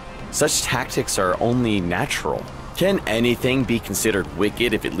potential? Such tactics are only natural. Can anything be considered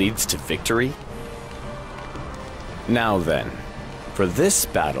wicked if it leads to victory? Now then, for this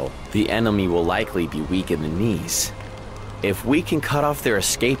battle, the enemy will likely be weak in the knees. If we can cut off their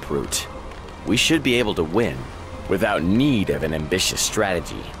escape route, we should be able to win without need of an ambitious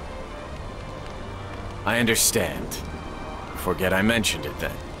strategy. I understand. Forget I mentioned it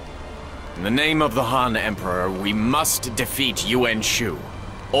then. In the name of the Han Emperor, we must defeat Yuan Shu.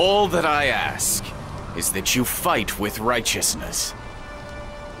 All that I ask is that you fight with righteousness.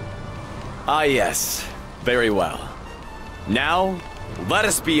 Ah yes, very well. Now, let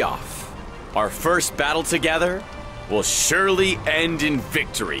us be off. Our first battle together will surely end in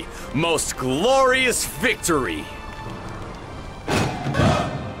victory. Most glorious victory!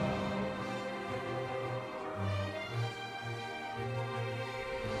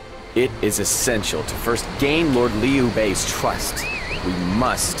 It is essential to first gain Lord Liu Bei's trust. We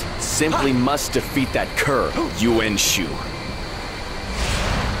simply must defeat that cur, Yuan Shu.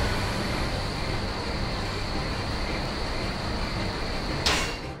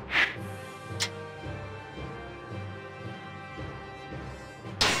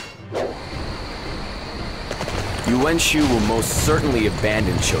 Yuan Shu will most certainly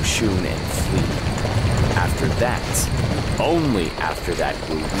abandon Choshun and flee. After that, only after that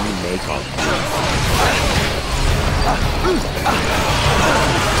will we make our move.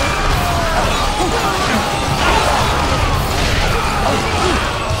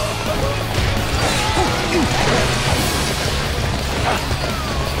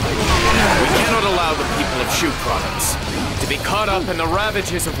 We cannot allow the people of Shu Province to be caught up in the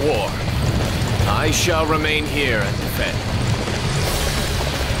ravages of war. I shall remain here and defend.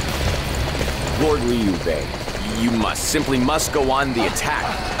 Lord Liu Bei, you simply must go on the attack.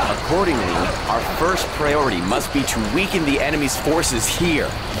 Accordingly, our first priority must be to weaken the enemy's forces here.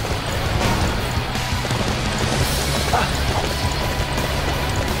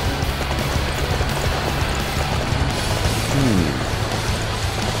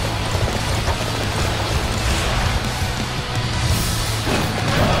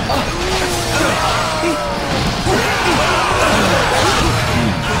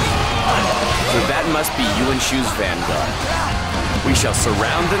 Must be Yuan Shu's vanguard. We shall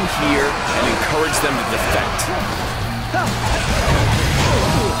surround them here and encourage them to defect.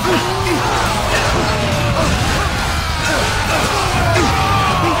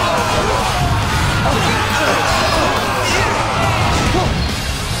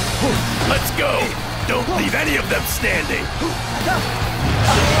 Let's go! Don't leave any of them standing!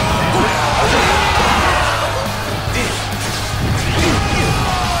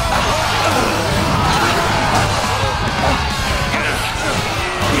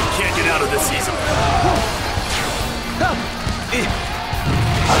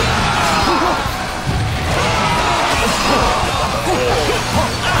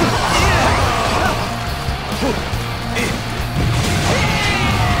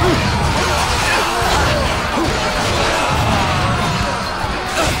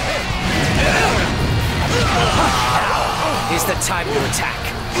 time to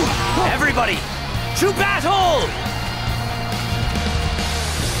attack. Everybody, to battle!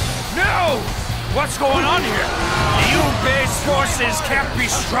 No! What's going on here? You base forces can't be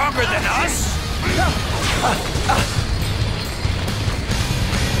stronger than us?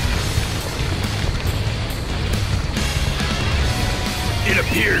 It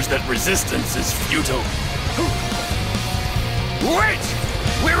appears that resistance is futile. Wait!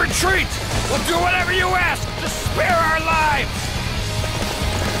 We retreat! We'll do whatever you ask to spare our lives!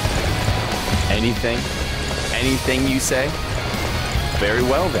 Anything? Anything you say? Very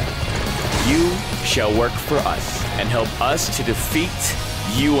well then. You shall work for us and help us to defeat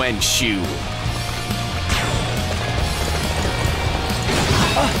Yuan Shu.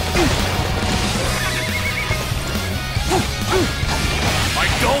 I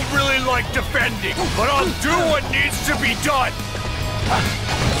don't really like defending, but I'll do what needs to be done!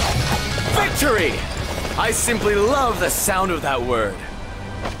 Victory! I simply love the sound of that word.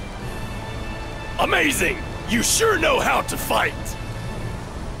 Amazing! You sure know how to fight!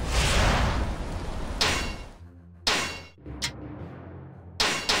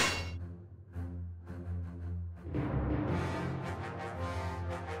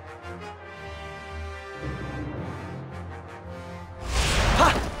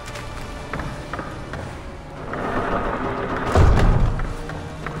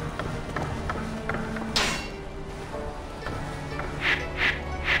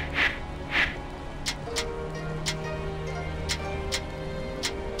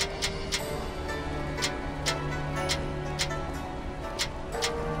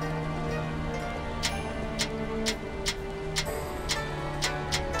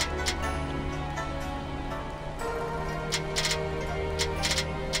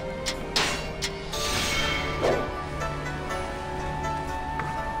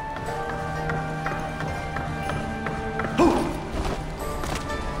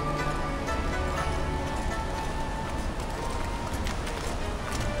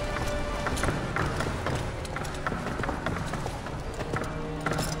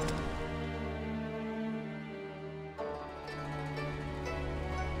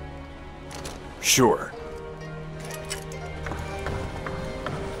 Sure.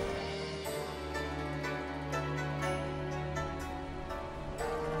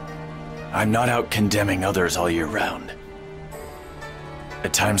 I'm not out condemning others all year round.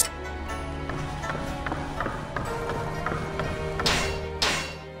 At times...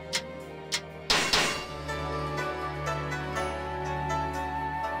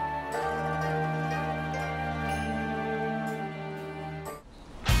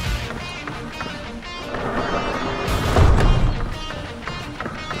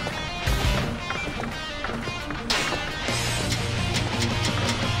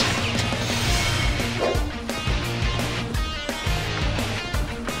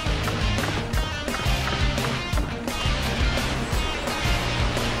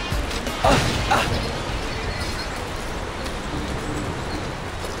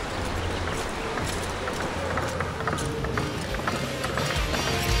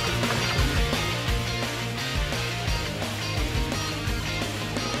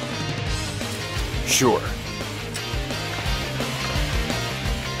 Sure.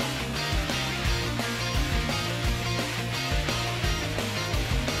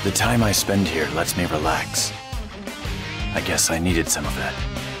 The time I spend here lets me relax. I guess I needed some of that.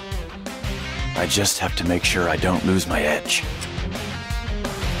 I just have to make sure I don't lose my edge.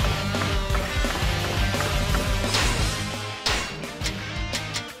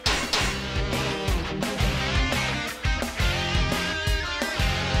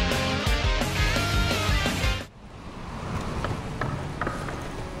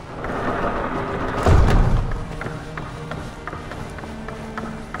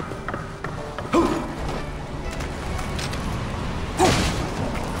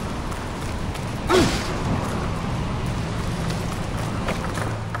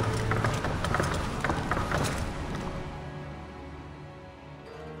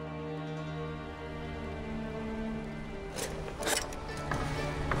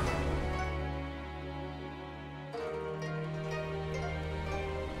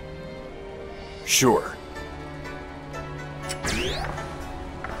 Sure.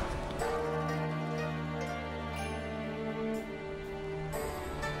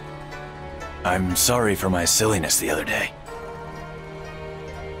 I'm sorry for my silliness the other day.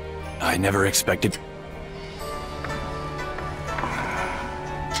 I never expected...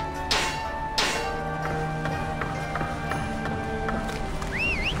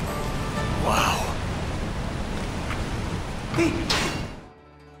 Wow.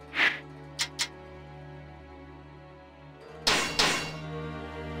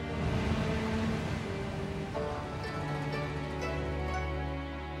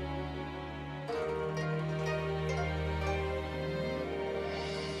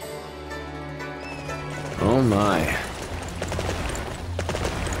 Oh my.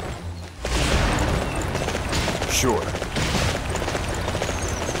 Sure.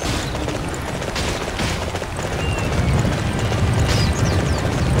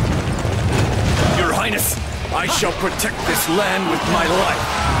 Your Highness, I shall protect this land with my life.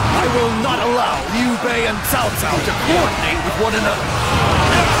 I will not allow Liu Bei and Cao Cao to coordinate with one another.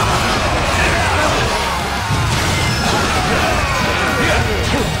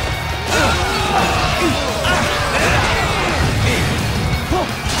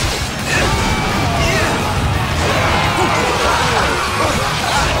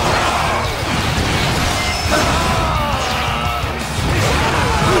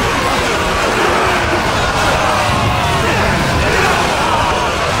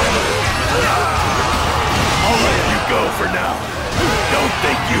 For now. Don't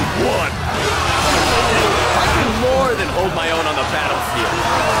think you've won. I can more than hold my own on the battlefield.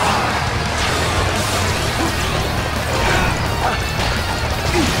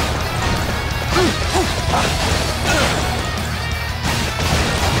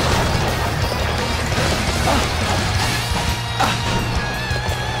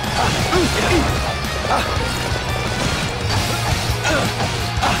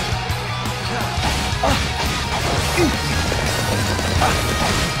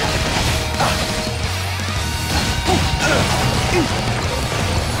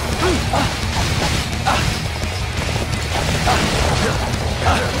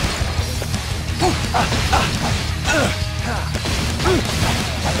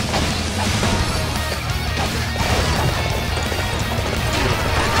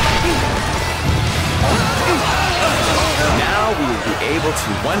 Now we will be able to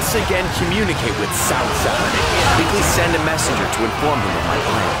once again communicate with Cao Cao and quickly send a messenger to inform him of my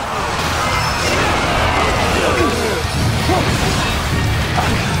plan.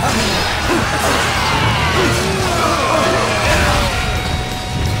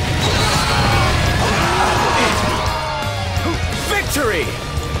 Victory!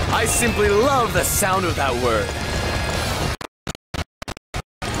 I simply love the sound of that word.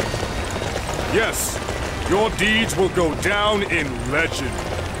 Yes, your deeds will go down in legend.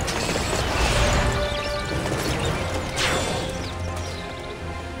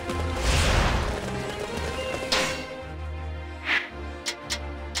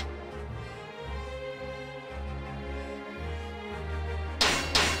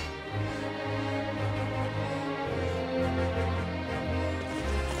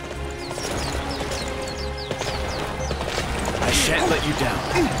 I shan't let you down.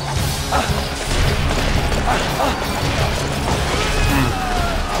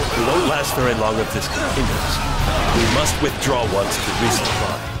 We won't last very long if this continues. We must withdraw once to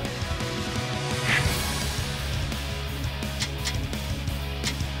resupply.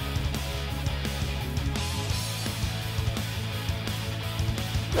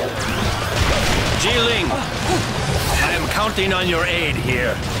 Jiling, I am counting on your aid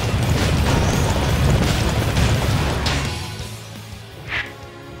here.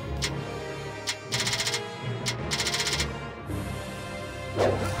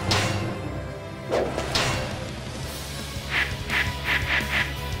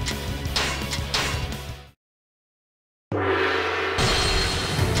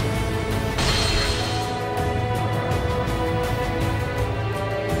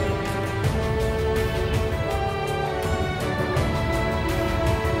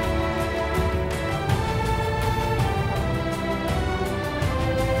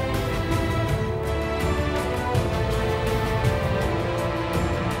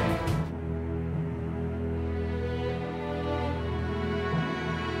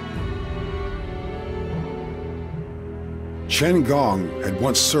 Chen Gong had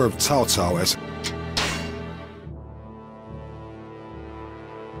once served Cao Cao as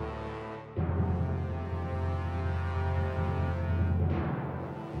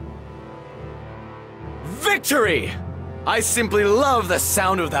Victory! I simply love the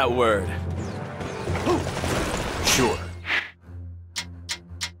sound of that word. Sure.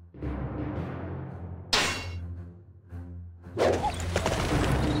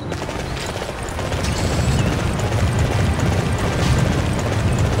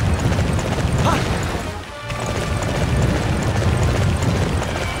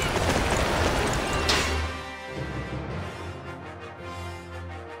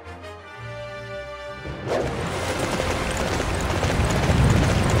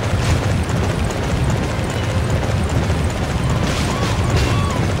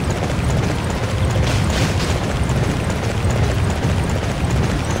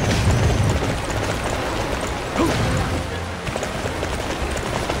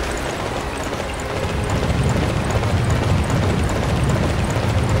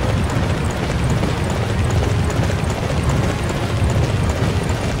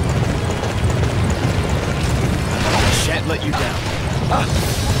 let you down.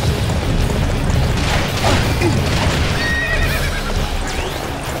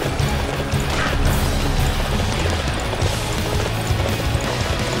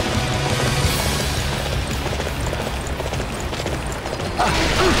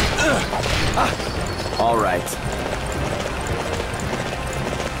 All right. I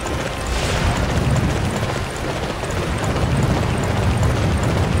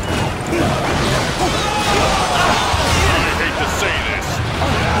hate to say this,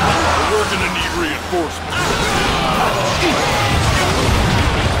 but we're gonna need reinforcements.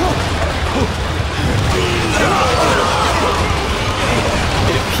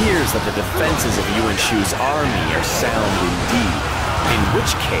 It appears that the defenses of Yuan Shu's army are sound indeed. In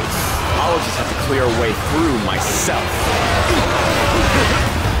which case, I'll just have to clear a way through myself.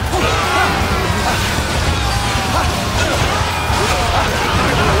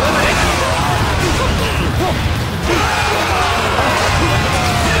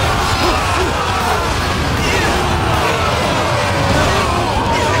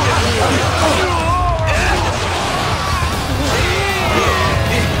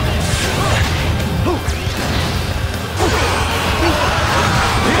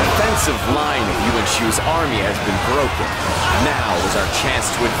 The defensive line of Yuan Shu's army has been broken. Now is our chance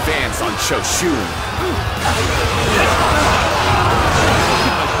to advance on Choshun.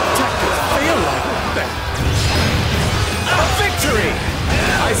 Tactics fail like that. Victory!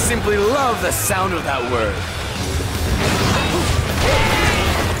 I simply love the sound of that word.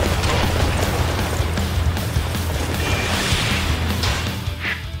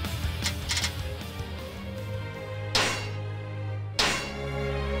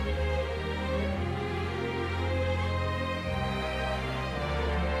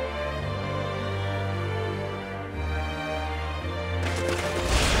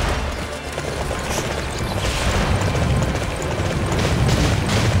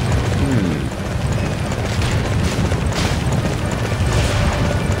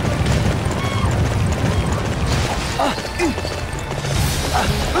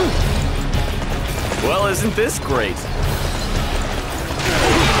 Well, isn't this great?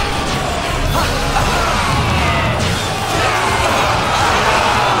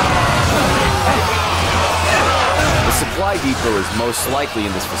 The supply depot is most likely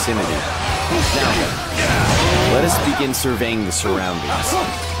in this vicinity. Now then, let us begin surveying the surroundings.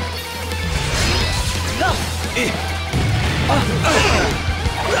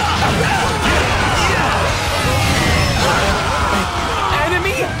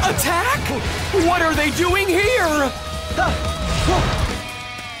 Enemy attack? What are they doing here?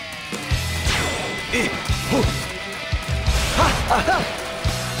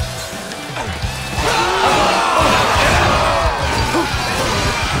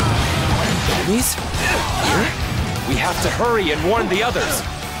 Enemies? Here? We have to hurry and warn the others.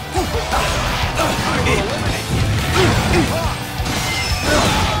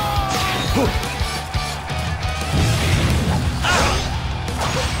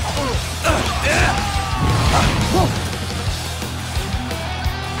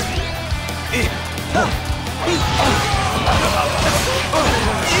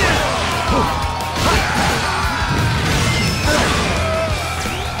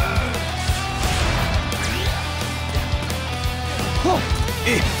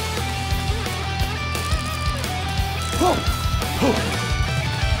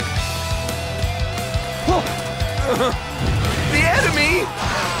 The enemy?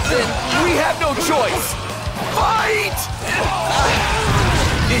 Then we have no choice. Fight!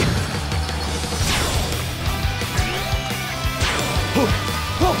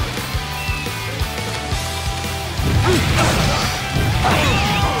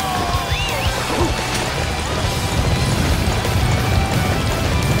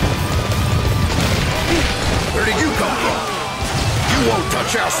 Where did you come from? You won't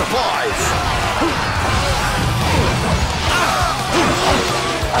touch our supplies!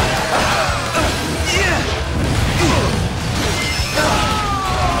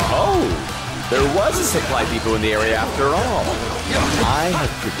 Oh, there was a supply depot in the area after all. I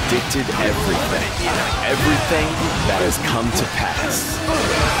have predicted everything. Everything that has come to pass.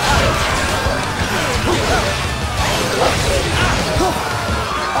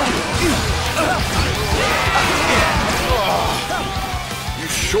 You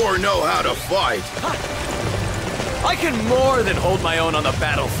sure know how to fight. I can more than hold my own on the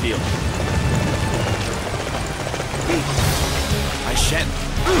battlefield. I shan't.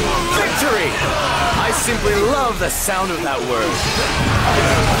 Victory! I simply love the sound of that word.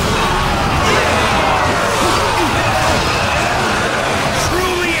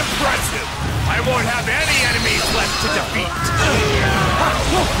 Truly impressive! I won't have any enemies left to defeat.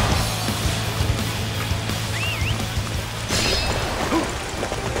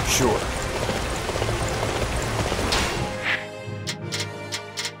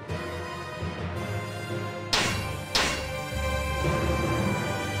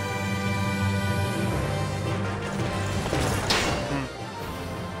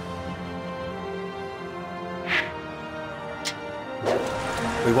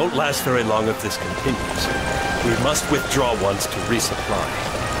 We won't last very long if this continues. We must withdraw once to resupply.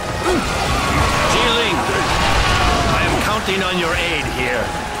 Jiling! I am counting on your aid here.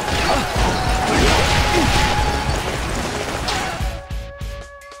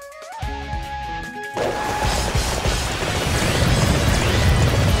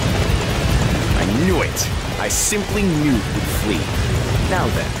 I knew it! I simply knew we'd flee. Now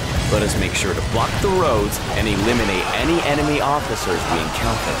then, let us make sure to block the roads and eliminate any enemy officers we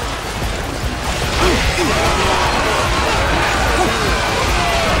encounter.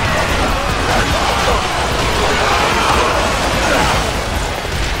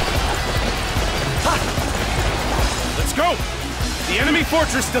 Let's go! The enemy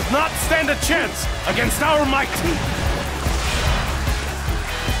fortress does not stand a chance against our might!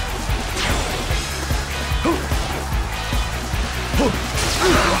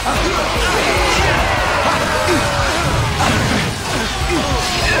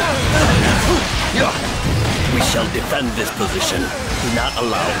 We shall defend this position. Do not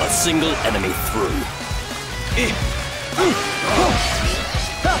allow a single enemy through.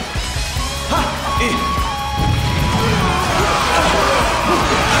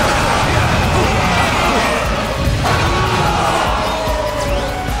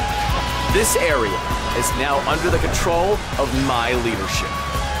 This area is now under the control of my leadership.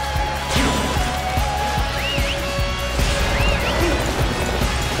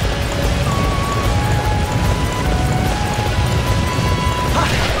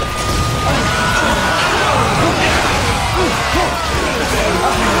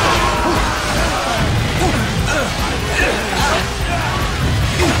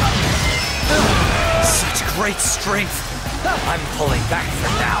 Such great strength. I'm pulling back for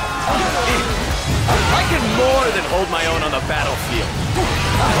now. I can more than hold my own on the battlefield.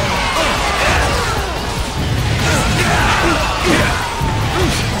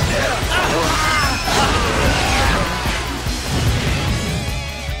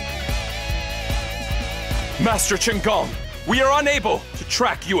 Master Chen Gong, we are unable to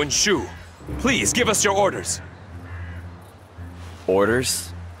track Yuan Shu. Please give us your orders.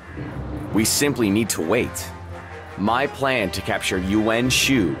 Orders? We simply need to wait. My plan to capture Yuan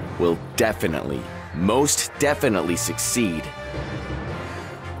Shu will definitely, most definitely succeed.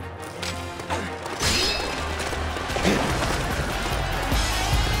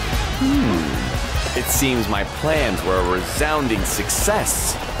 It seems my plans were a resounding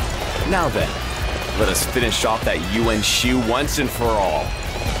success. Now then, let us finish off that Yuan Shu once and for all.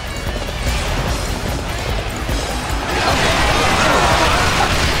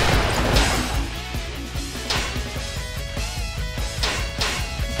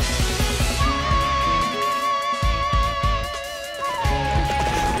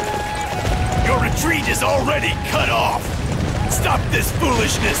 Your retreat is already cut off. Stop this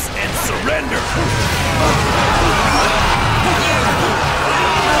foolishness and surrender.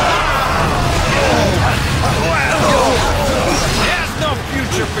 There's no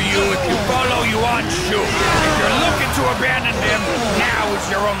future for you if you follow Yuan Shu. If you're looking to abandon him, now is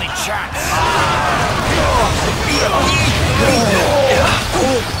your only chance.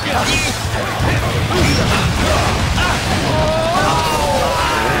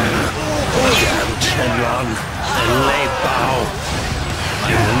 Damn Chenron and Lei Bao. I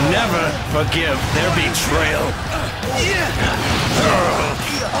will never forgive their betrayal.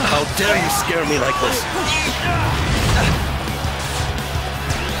 How dare you scare me like this?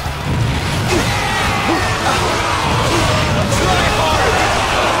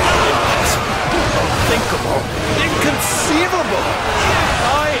 Unthinkable! Inconceivable!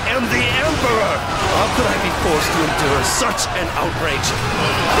 I am the Emperor! How could I be forced to endure such an outrage?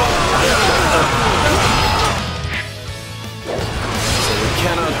 So we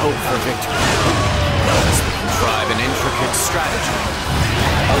cannot hope for victory. Unless we contrive an intricate strategy.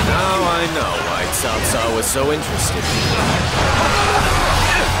 Now I know why Cao Cao was so interested.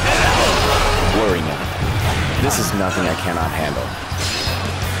 Worry not. This is nothing I cannot handle.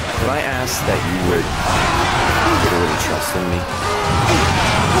 Could I ask that you would put a little trust in me?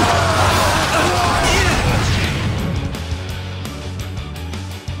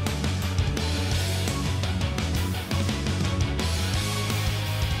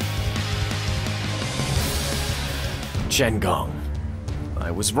 Chen Gong,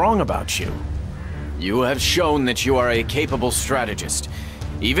 I was wrong about you. You have shown that you are a capable strategist,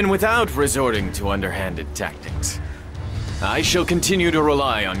 even without resorting to underhanded tactics. I shall continue to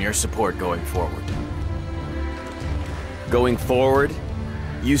rely on your support going forward. Going forward,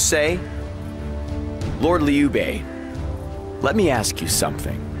 you say? Lord Liu Bei, let me ask you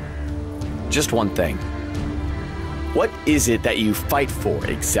something. Just one thing. What is it that you fight for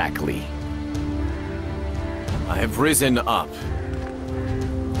exactly? I have risen up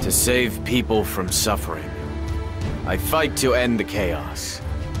to save people from suffering. I fight to end the chaos,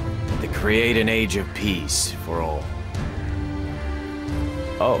 to create an age of peace for all.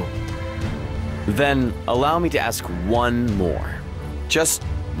 Oh. Then allow me to ask one more. Just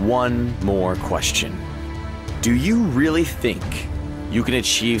one more question. Do you really think you can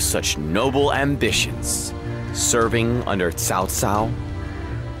achieve such noble ambitions serving under Cao Cao?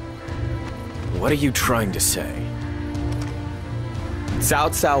 What are you trying to say? Cao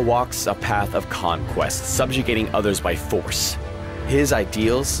Cao walks a path of conquest, subjugating others by force. His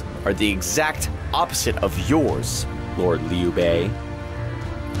ideals are the exact opposite of yours, Lord Liu Bei.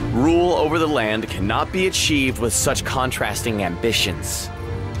 Rule over the land cannot be achieved with such contrasting ambitions.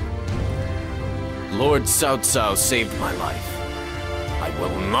 Lord Cao Cao saved my life. I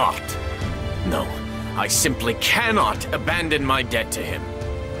will not. No, I simply cannot abandon my debt to him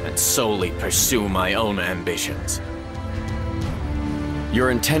and solely pursue my own ambitions.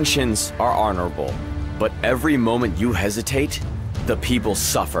 Your intentions are honorable, but every moment you hesitate, the people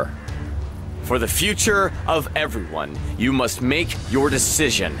suffer. For the future of everyone, you must make your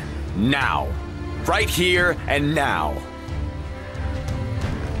decision now. Right here and now.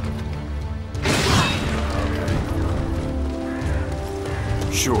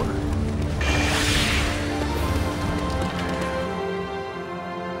 Sure.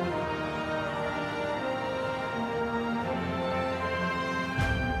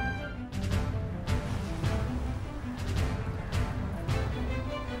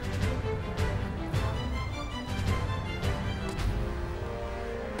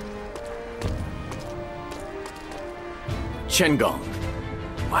 Chen Gong,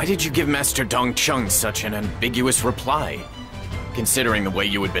 why did you give Master Dongcheng such an ambiguous reply? Considering the way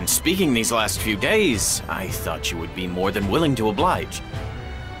you had been speaking these last few days, I thought you would be more than willing to oblige.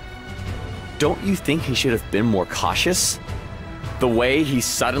 Don't you think he should have been more cautious? The way he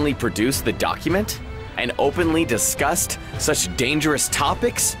suddenly produced the document and openly discussed such dangerous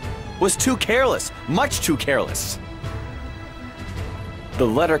topics was too careless, much too careless. The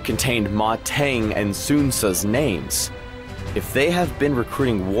letter contained Ma Teng and Sun Ce's names. If they have been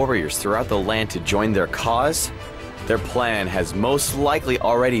recruiting warriors throughout the land to join their cause, their plan has most likely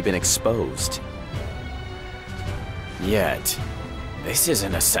already been exposed. Yet, this is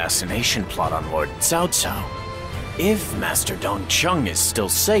an assassination plot on Lord Cao Cao. If Master Dongcheng is still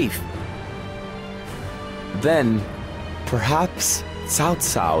safe, then perhaps Cao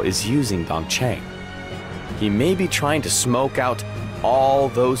Cao is using Dongcheng. He may be trying to smoke out all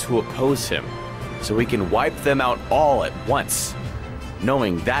those who oppose him, so we can wipe them out all at once.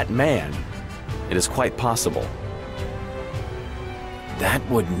 Knowing that man, it is quite possible. that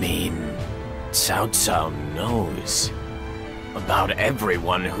would mean Cao Cao knows about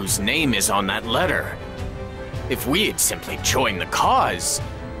everyone whose name is on that letter. If we had simply joined the cause,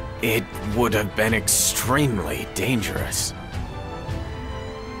 it would have been extremely dangerous.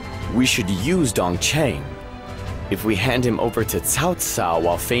 We should use Dongcheng. If we hand him over to Cao Cao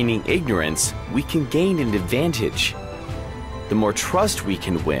while feigning ignorance, we can gain an advantage. The more trust we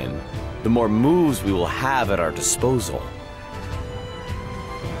can win, the more moves we will have at our disposal.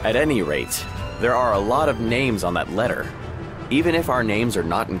 At any rate, there are a lot of names on that letter. Even if our names are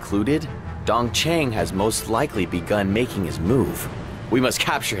not included, Dongcheng has most likely begun making his move. We must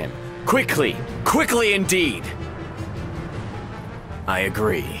capture him. Quickly! Quickly indeed! I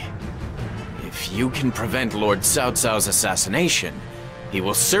agree. If you can prevent Lord Cao Cao's assassination, he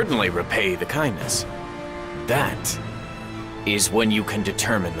will certainly repay the kindness. That is when you can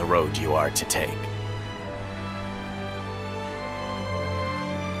determine the road you are to take.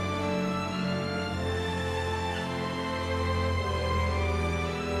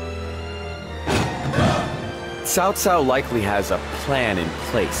 Cao Cao likely has a plan in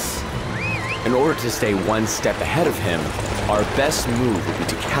place. In order to stay one step ahead of him, our best move would be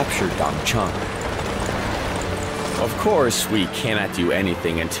to capture Dongcheng. Of course, we cannot do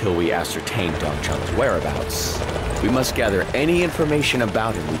anything until we ascertain Dongcheng's whereabouts. We must gather any information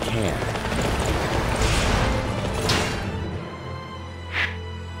about him we can.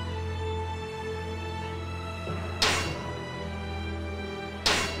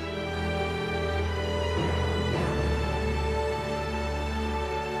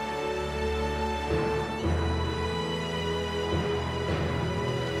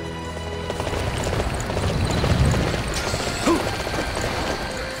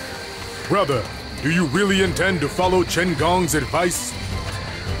 Brother, do you really intend to follow Chen Gong's advice?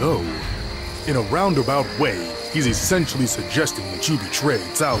 No. In a roundabout way, he's essentially suggesting that you betray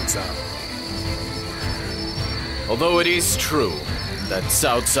Cao Cao. Although it is true that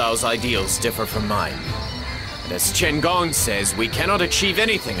Cao Cao's ideals differ from mine, and as Chen Gong says, we cannot achieve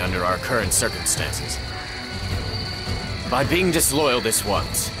anything under our current circumstances. By being disloyal this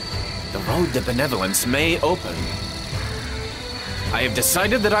once, the road to benevolence may open. I have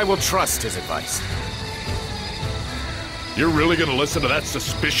decided that I will trust his advice. You're really gonna listen to that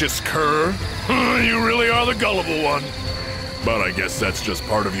suspicious cur? You really are the gullible one. But I guess that's just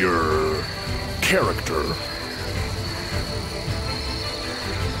part of your character.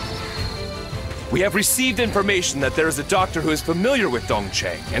 We have received information that there is a doctor who is familiar with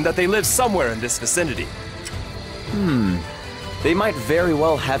Dongcheng, and that they live somewhere in this vicinity. They might very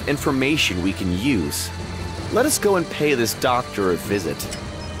well have information we can use. Let us go and pay this doctor a visit.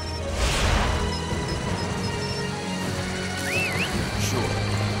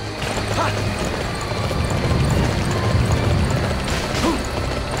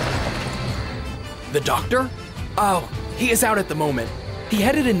 The doctor? Oh, he is out at the moment. He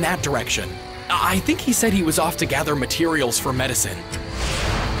headed in that direction. I think he said he was off to gather materials for medicine.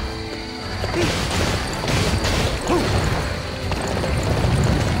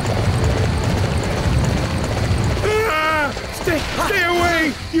 Stay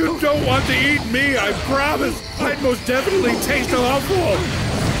away! You don't want to eat me, I promise! I'd most definitely taste awful!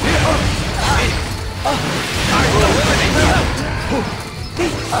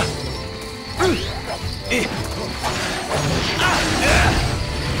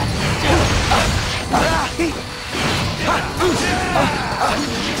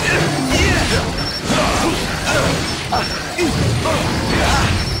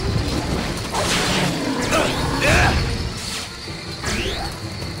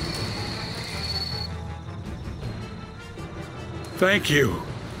 Thank you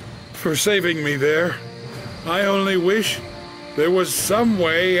for saving me there. I only wish there was some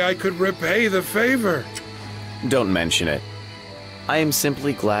way I could repay the favor. Don't mention it. I am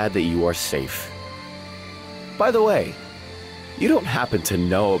simply glad that you are safe. By the way, you don't happen to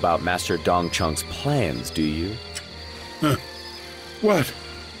know about Master Dongcheng's plans, do you? Huh. What?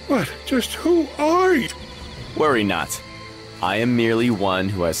 Just who are you? Worry not. I am merely one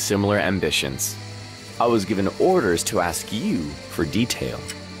who has similar ambitions. I was given orders to ask you for detail.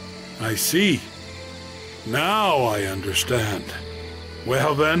 I see. Now I understand.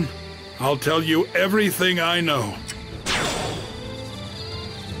 Well then, I'll tell you everything I know.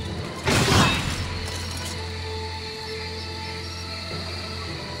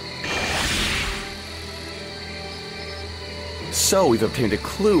 So we've obtained a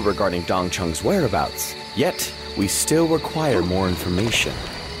clue regarding Dongcheng's whereabouts. Yet, we still require more information.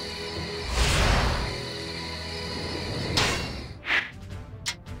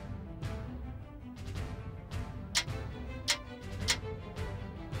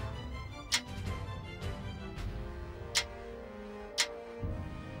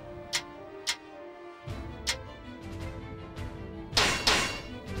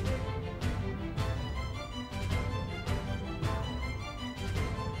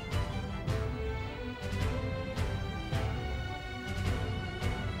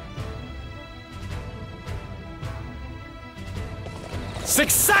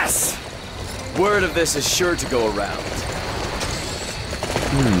 Success! Word of this is sure to go around.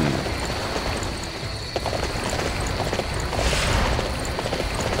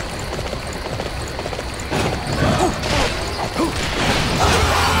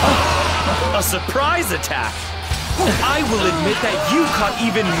 A surprise attack! I will admit that you caught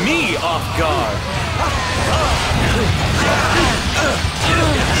even me off guard.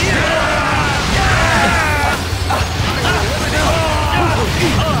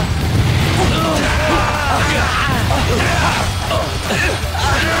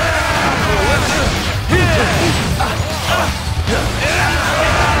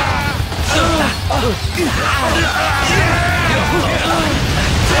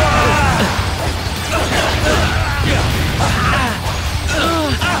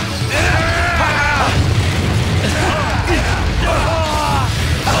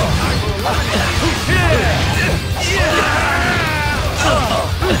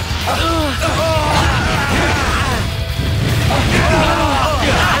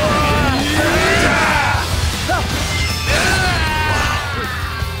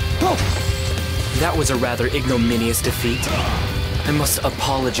 That was a rather ignominious defeat. I must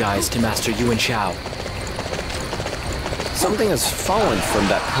apologize to Master Yuan Shao. Something has fallen from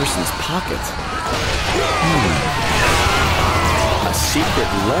that person's pocket. A secret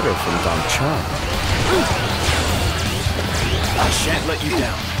letter from Dongcheng. I shan't let you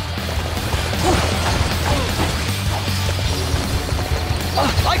down.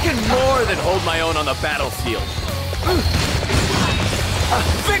 I can more than hold my own on the battlefield.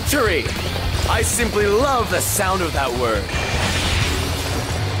 Victory! I simply love the sound of that word.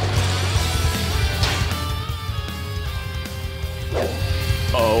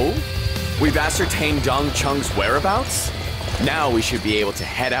 Oh? We've ascertained Dong Cheng's whereabouts? Now we should be able to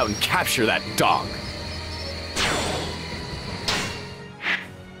head out and capture that dog.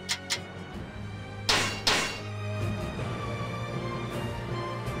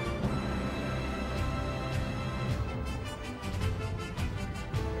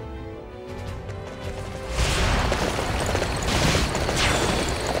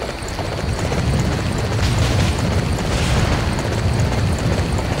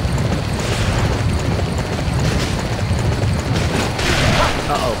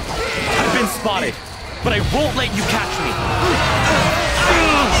 Spotted, but I won't let you catch me.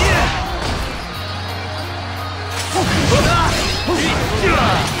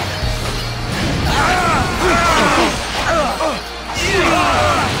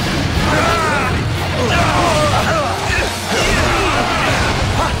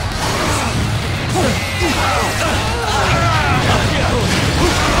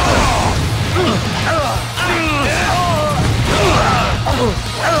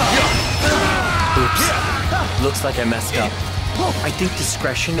 Looks like I messed up. I think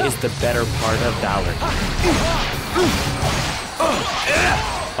discretion is the better part of valor.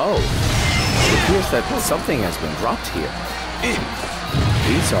 Oh, it appears that something has been dropped here.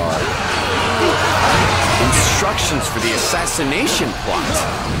 These are instructions for the assassination plot.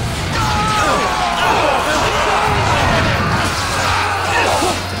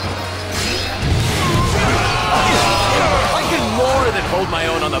 I can more than hold my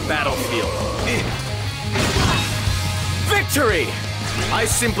own on the battlefield. Victory! I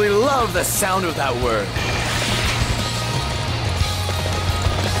simply love the sound of that word.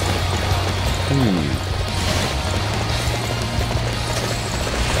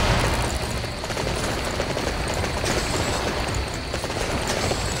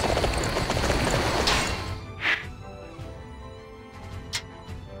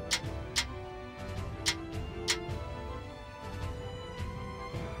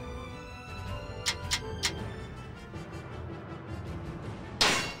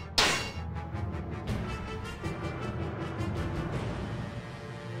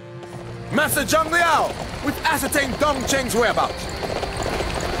 Master Zhang Liao, we've ascertained Dong Cheng's whereabouts.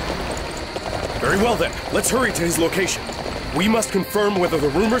 Very well then, let's hurry to his location. We must confirm whether the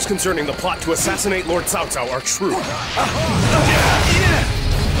rumors concerning the plot to assassinate Lord Cao Cao are true.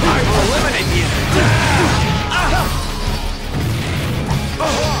 I will eliminate you!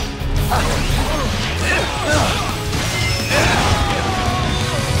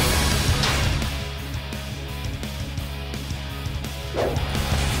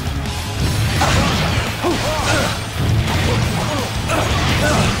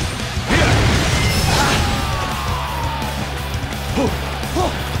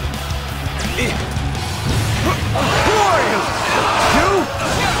 Who are you?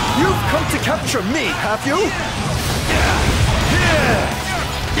 You've come to capture me, have you?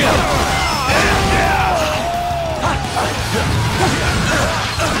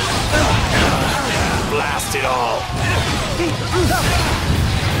 Blast it all!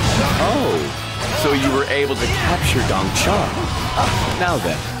 Oh, so you were able to capture Dong Cheng. Now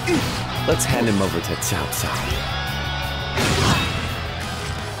then, let's hand him over to Cao Cao.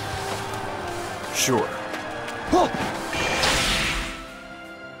 Sure.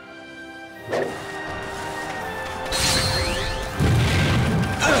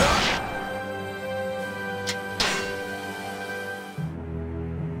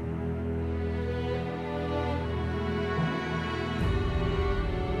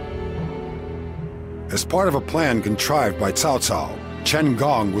 As part of a plan contrived by Cao Cao, Chen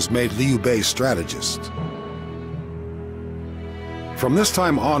Gong was made Liu Bei's strategist. From this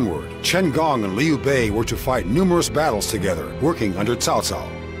time onward, Chen Gong and Liu Bei were to fight numerous battles together, working under Cao Cao.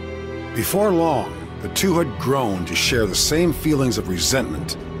 Before long, the two had grown to share the same feelings of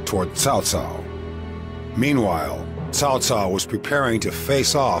resentment toward Cao Cao. Meanwhile, Cao Cao was preparing to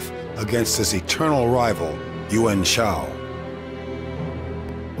face off against his eternal rival, Yuan Shao.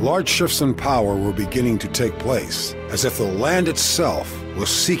 Large shifts in power were beginning to take place, as if the land itself was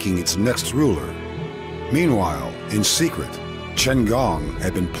seeking its next ruler. Meanwhile, in secret, Chen Gong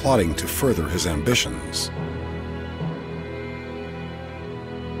had been plotting to further his ambitions.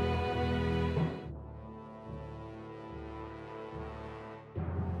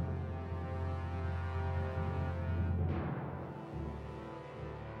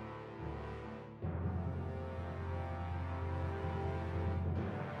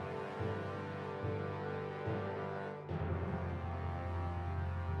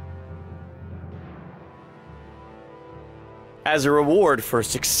 As a reward for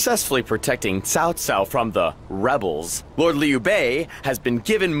successfully protecting Cao Cao from the rebels, Lord Liu Bei has been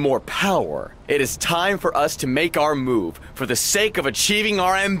given more power. It is time for us to make our move for the sake of achieving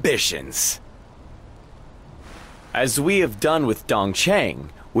our ambitions. As we have done with Dongcheng,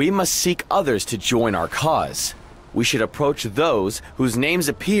 we must seek others to join our cause. We should approach those whose names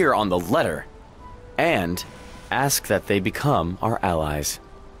appear on the letter and ask that they become our allies.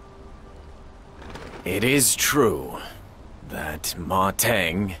 It is true that Ma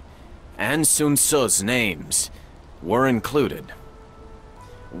Teng and Sun Ce's names were included.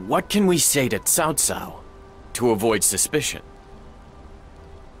 What can we say to Cao Cao to avoid suspicion?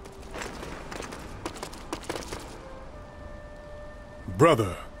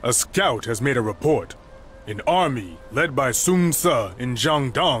 Brother, a scout has made a report. An army led by Sun Ce in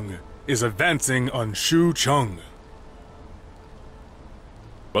Jiangdong is advancing on Xucheng.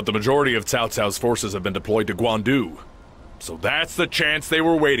 But the majority of Cao Cao's forces have been deployed to Guandu. So that's the chance they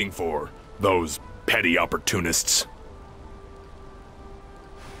were waiting for, those petty opportunists.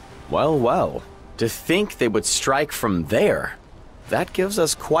 Well, well, to think they would strike from there. That gives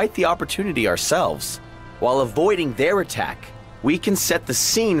us quite the opportunity ourselves. While avoiding their attack, we can set the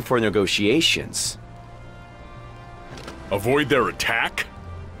scene for negotiations. Avoid their attack?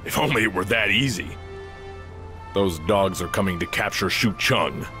 If only it were that easy. Those dogs are coming to capture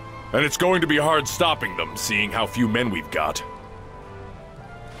Xucheng, and it's going to be hard stopping them, seeing how few men we've got.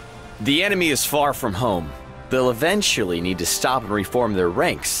 The enemy is far from home. They'll eventually need to stop and reform their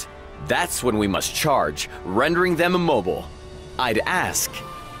ranks. That's when we must charge, rendering them immobile. I'd ask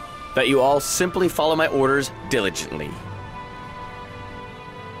that you all simply follow my orders diligently.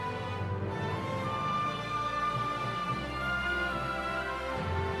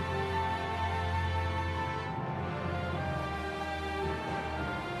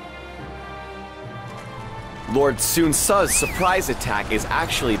 Lord Sun Ce's surprise attack is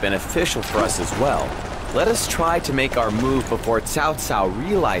actually beneficial for us as well. Let us try to make our move before Cao Cao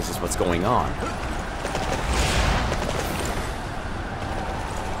realizes what's going on.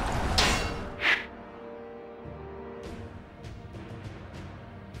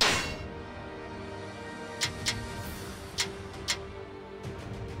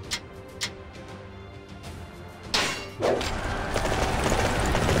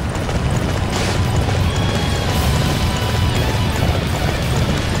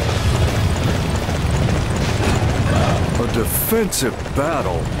 Defensive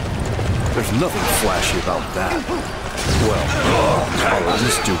battle? There's nothing flashy about that. Well, I'll at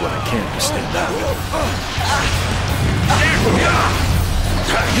least do what I can to stand out.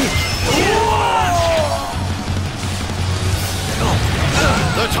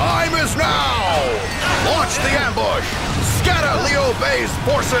 The time is now! Launch the ambush! Scatter Liu Bei's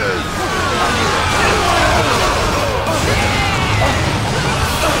forces!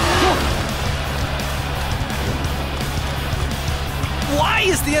 Why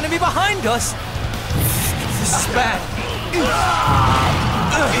is the enemy behind us? This is bad.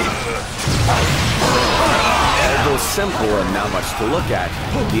 Although simple and not much to look at,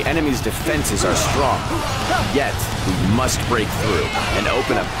 the enemy's defenses are strong. Yet, we must break through and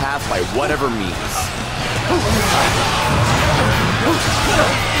open a path by whatever means.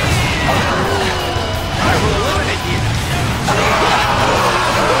 I will eliminate you!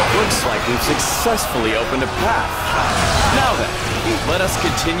 Looks like we've successfully opened a path. Now then, let us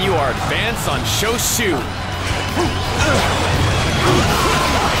continue our advance on Shoshu.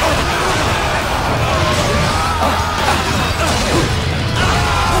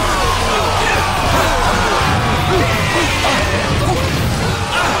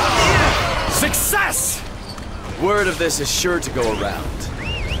 Success! Word of this is sure to go around.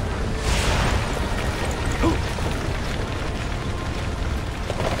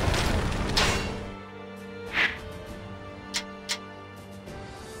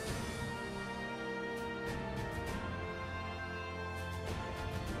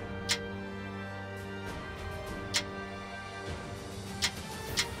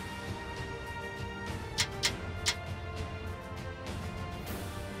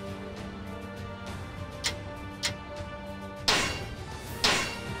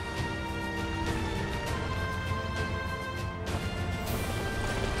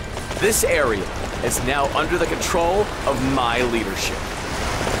 This area is now under the control of my leadership.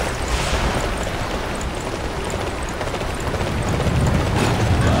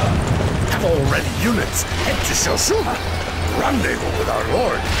 Have already units head to Shoshu. Rendezvous with our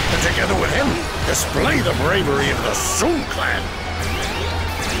lord, and together with him, display the bravery of the Sun clan.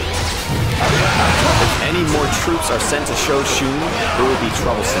 If any more troops are sent to show Shun, it will be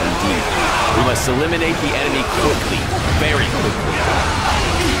troublesome indeed. We must eliminate the enemy quickly, very quickly.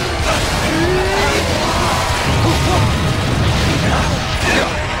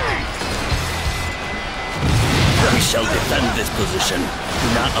 We shall defend this position. Do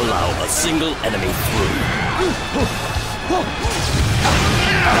not allow a single enemy through.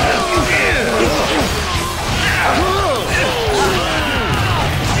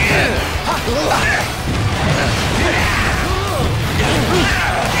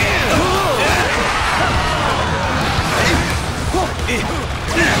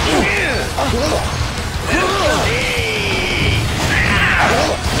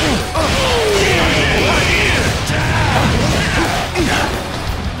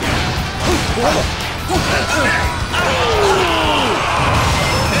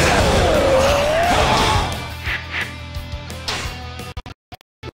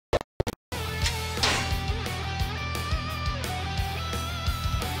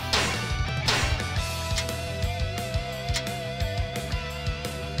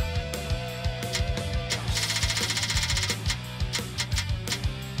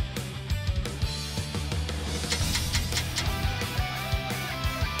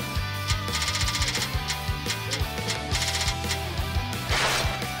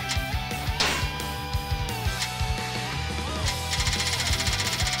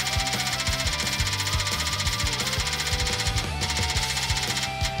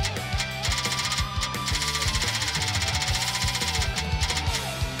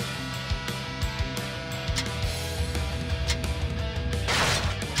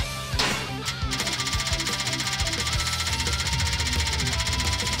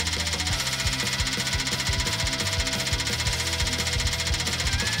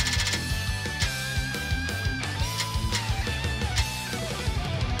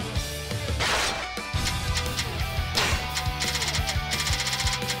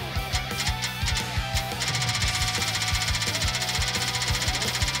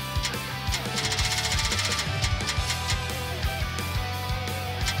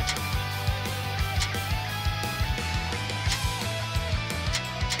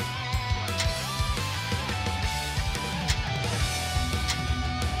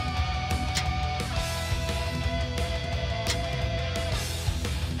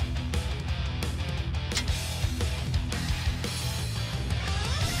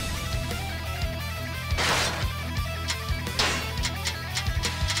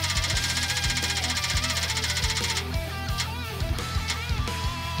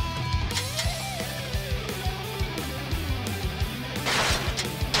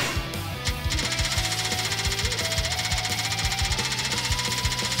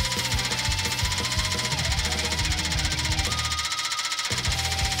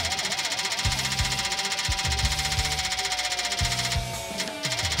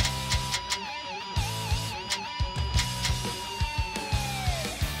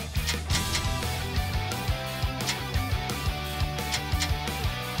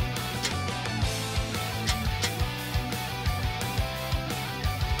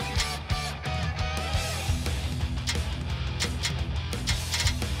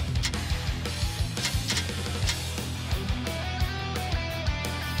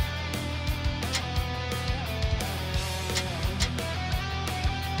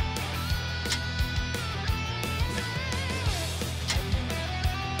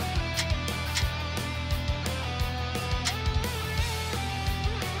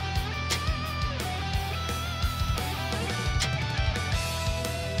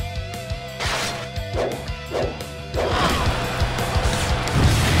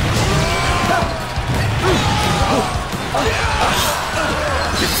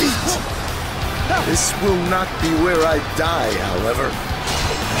 This will not be where I die, however.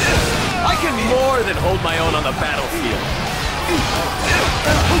 I can more than hold my own on the battlefield.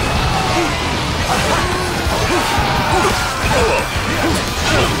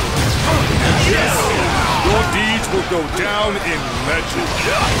 Yes! Your deeds will go down in legend.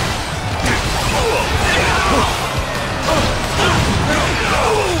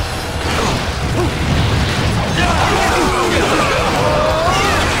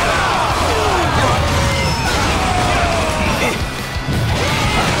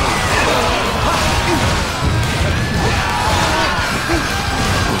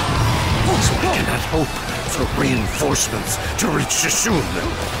 So I cannot hope for reinforcements to reach Shishun.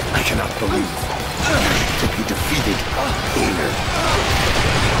 I cannot believe to be defeated here.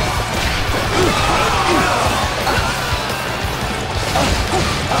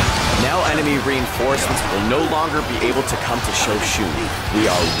 Now enemy reinforcements will no longer be able to come to Shoshu. We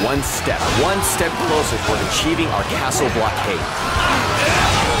are one step closer toward achieving our castle blockade.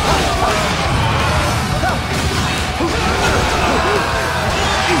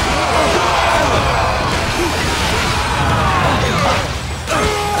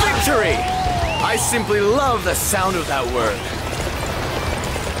 Victory! I simply love the sound of that word.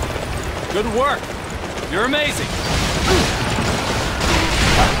 Good work. You're amazing.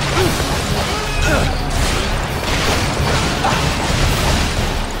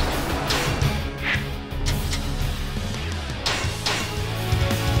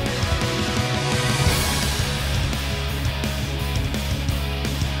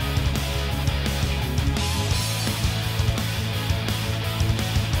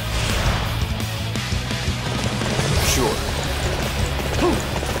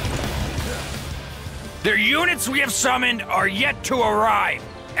 The units we have summoned are yet to arrive.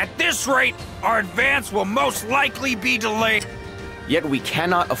 At this rate, our advance will most likely be delayed. Yet we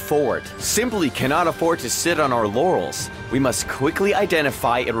simply cannot afford to sit on our laurels. We must quickly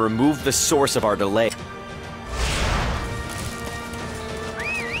identify and remove the source of our delay.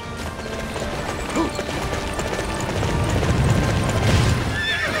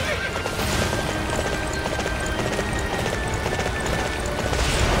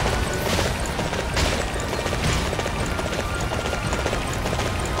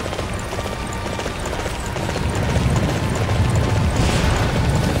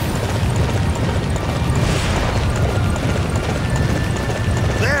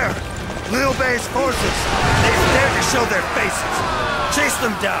 Forces! They've dared to show their faces! Chase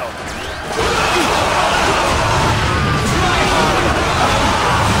them down!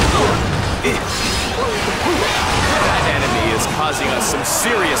 That enemy is causing us some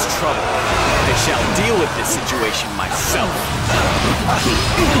serious trouble. I shall deal with this situation myself. I will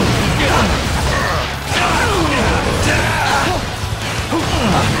eliminate you.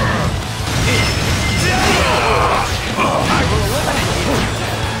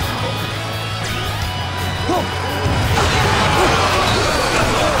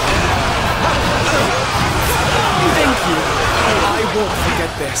 Thank you. I won't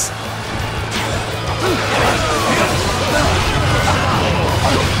forget this.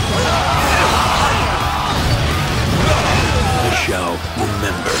 I shall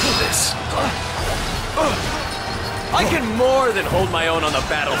remember this. I can more than hold my own on the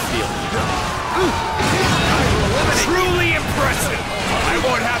battlefield. Truly impressive! I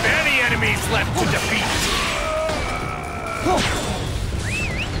won't have any enemies left to defeat.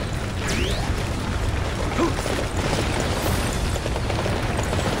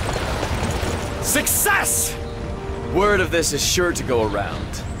 Success! Word of this is sure to go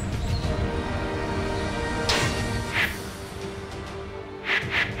around.